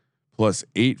Andrews plus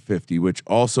 850, which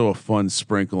also a fun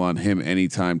sprinkle on him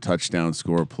anytime touchdown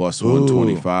score plus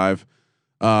 125.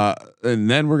 And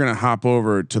then we're gonna hop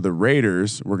over to the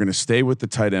Raiders. We're gonna stay with the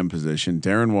tight end position.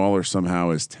 Darren Waller somehow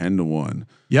is 10-1.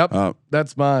 Yep,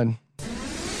 that's mine.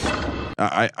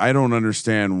 I don't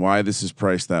understand why this is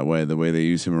priced that way. The way they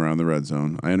use him around the red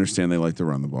zone. I understand they like to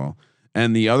run the ball.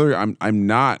 And the other, I'm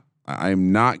not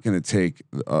going to take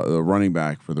a running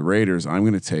back for the Raiders. I'm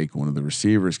going to take one of the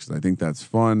receivers because I think that's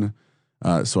fun.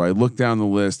 So I look down the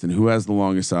list and who has the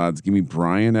longest odds? Give me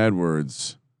Bryan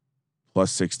Edwards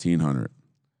plus 1600.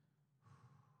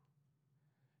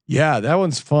 Yeah, that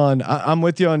one's fun. I'm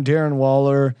with you on Darren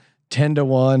Waller.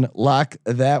 10-1. Lock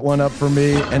that one up for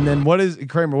me. And then what is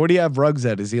Kramer? What do you have Ruggs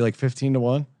at? Is he like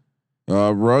 15-1?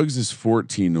 Ruggs is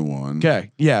 14-1.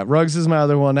 Okay. Yeah. Ruggs is my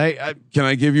other one. Can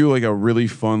I give you like a really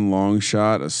fun long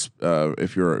shot?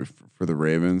 If you're for the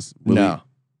Ravens, for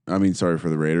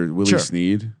the Raiders, Willie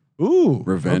Snead. Ooh,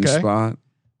 revenge spot.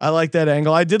 I like that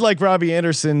angle. I did like Robbie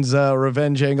Anderson's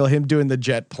revenge angle, him doing the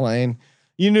jet plane.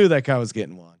 You knew that guy was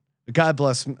getting one. God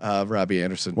bless Robbie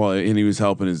Anderson. Well, and he was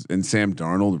helping and Sam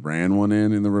Darnold ran one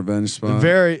in the revenge spot.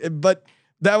 But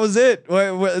that was it.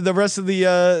 The rest of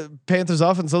the Panthers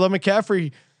offense. So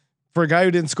McCaffrey, for a guy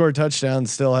who didn't score a touchdown,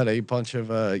 still had a bunch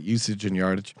of usage and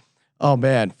yardage. Oh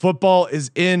man, football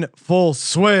is in full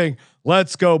swing.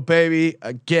 Let's go, baby!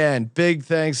 Again, big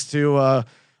thanks to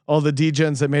all the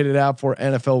DGens that made it out for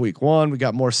NFL Week 1. We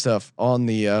got more stuff on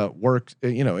the work,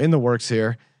 in the works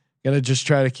here. Gonna just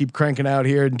try to keep cranking out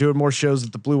here and doing more shows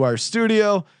at the Blue Wire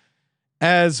Studio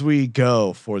as we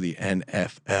go for the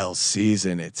NFL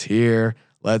season. It's here.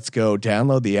 Let's go.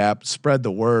 Download the app, spread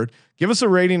the word, give us a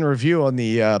rating and review on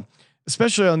the,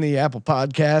 especially on the Apple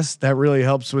Podcast. That really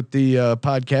helps with the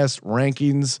podcast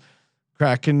rankings,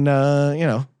 cracking,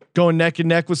 going neck and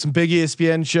neck with some big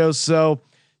ESPN shows. So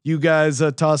you guys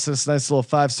toss us a nice little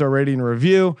 5-star rating and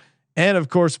review. And of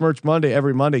course, Merch Monday,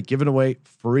 every Monday, giving away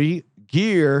free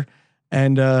gear,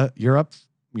 and you're up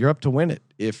to win it.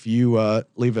 If you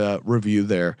leave a review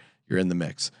there, you're in the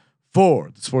mix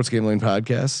for the Sports Gambling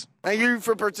Podcast. Thank you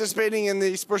for participating in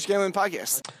the Sports Gambling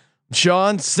Podcast.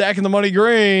 Sean, stacking the money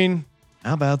green.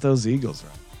 How about those Eagles?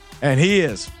 And he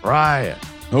is Ryan.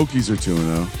 Hokies are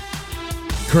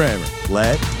 2-0. Kramer,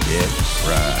 let it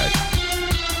ride.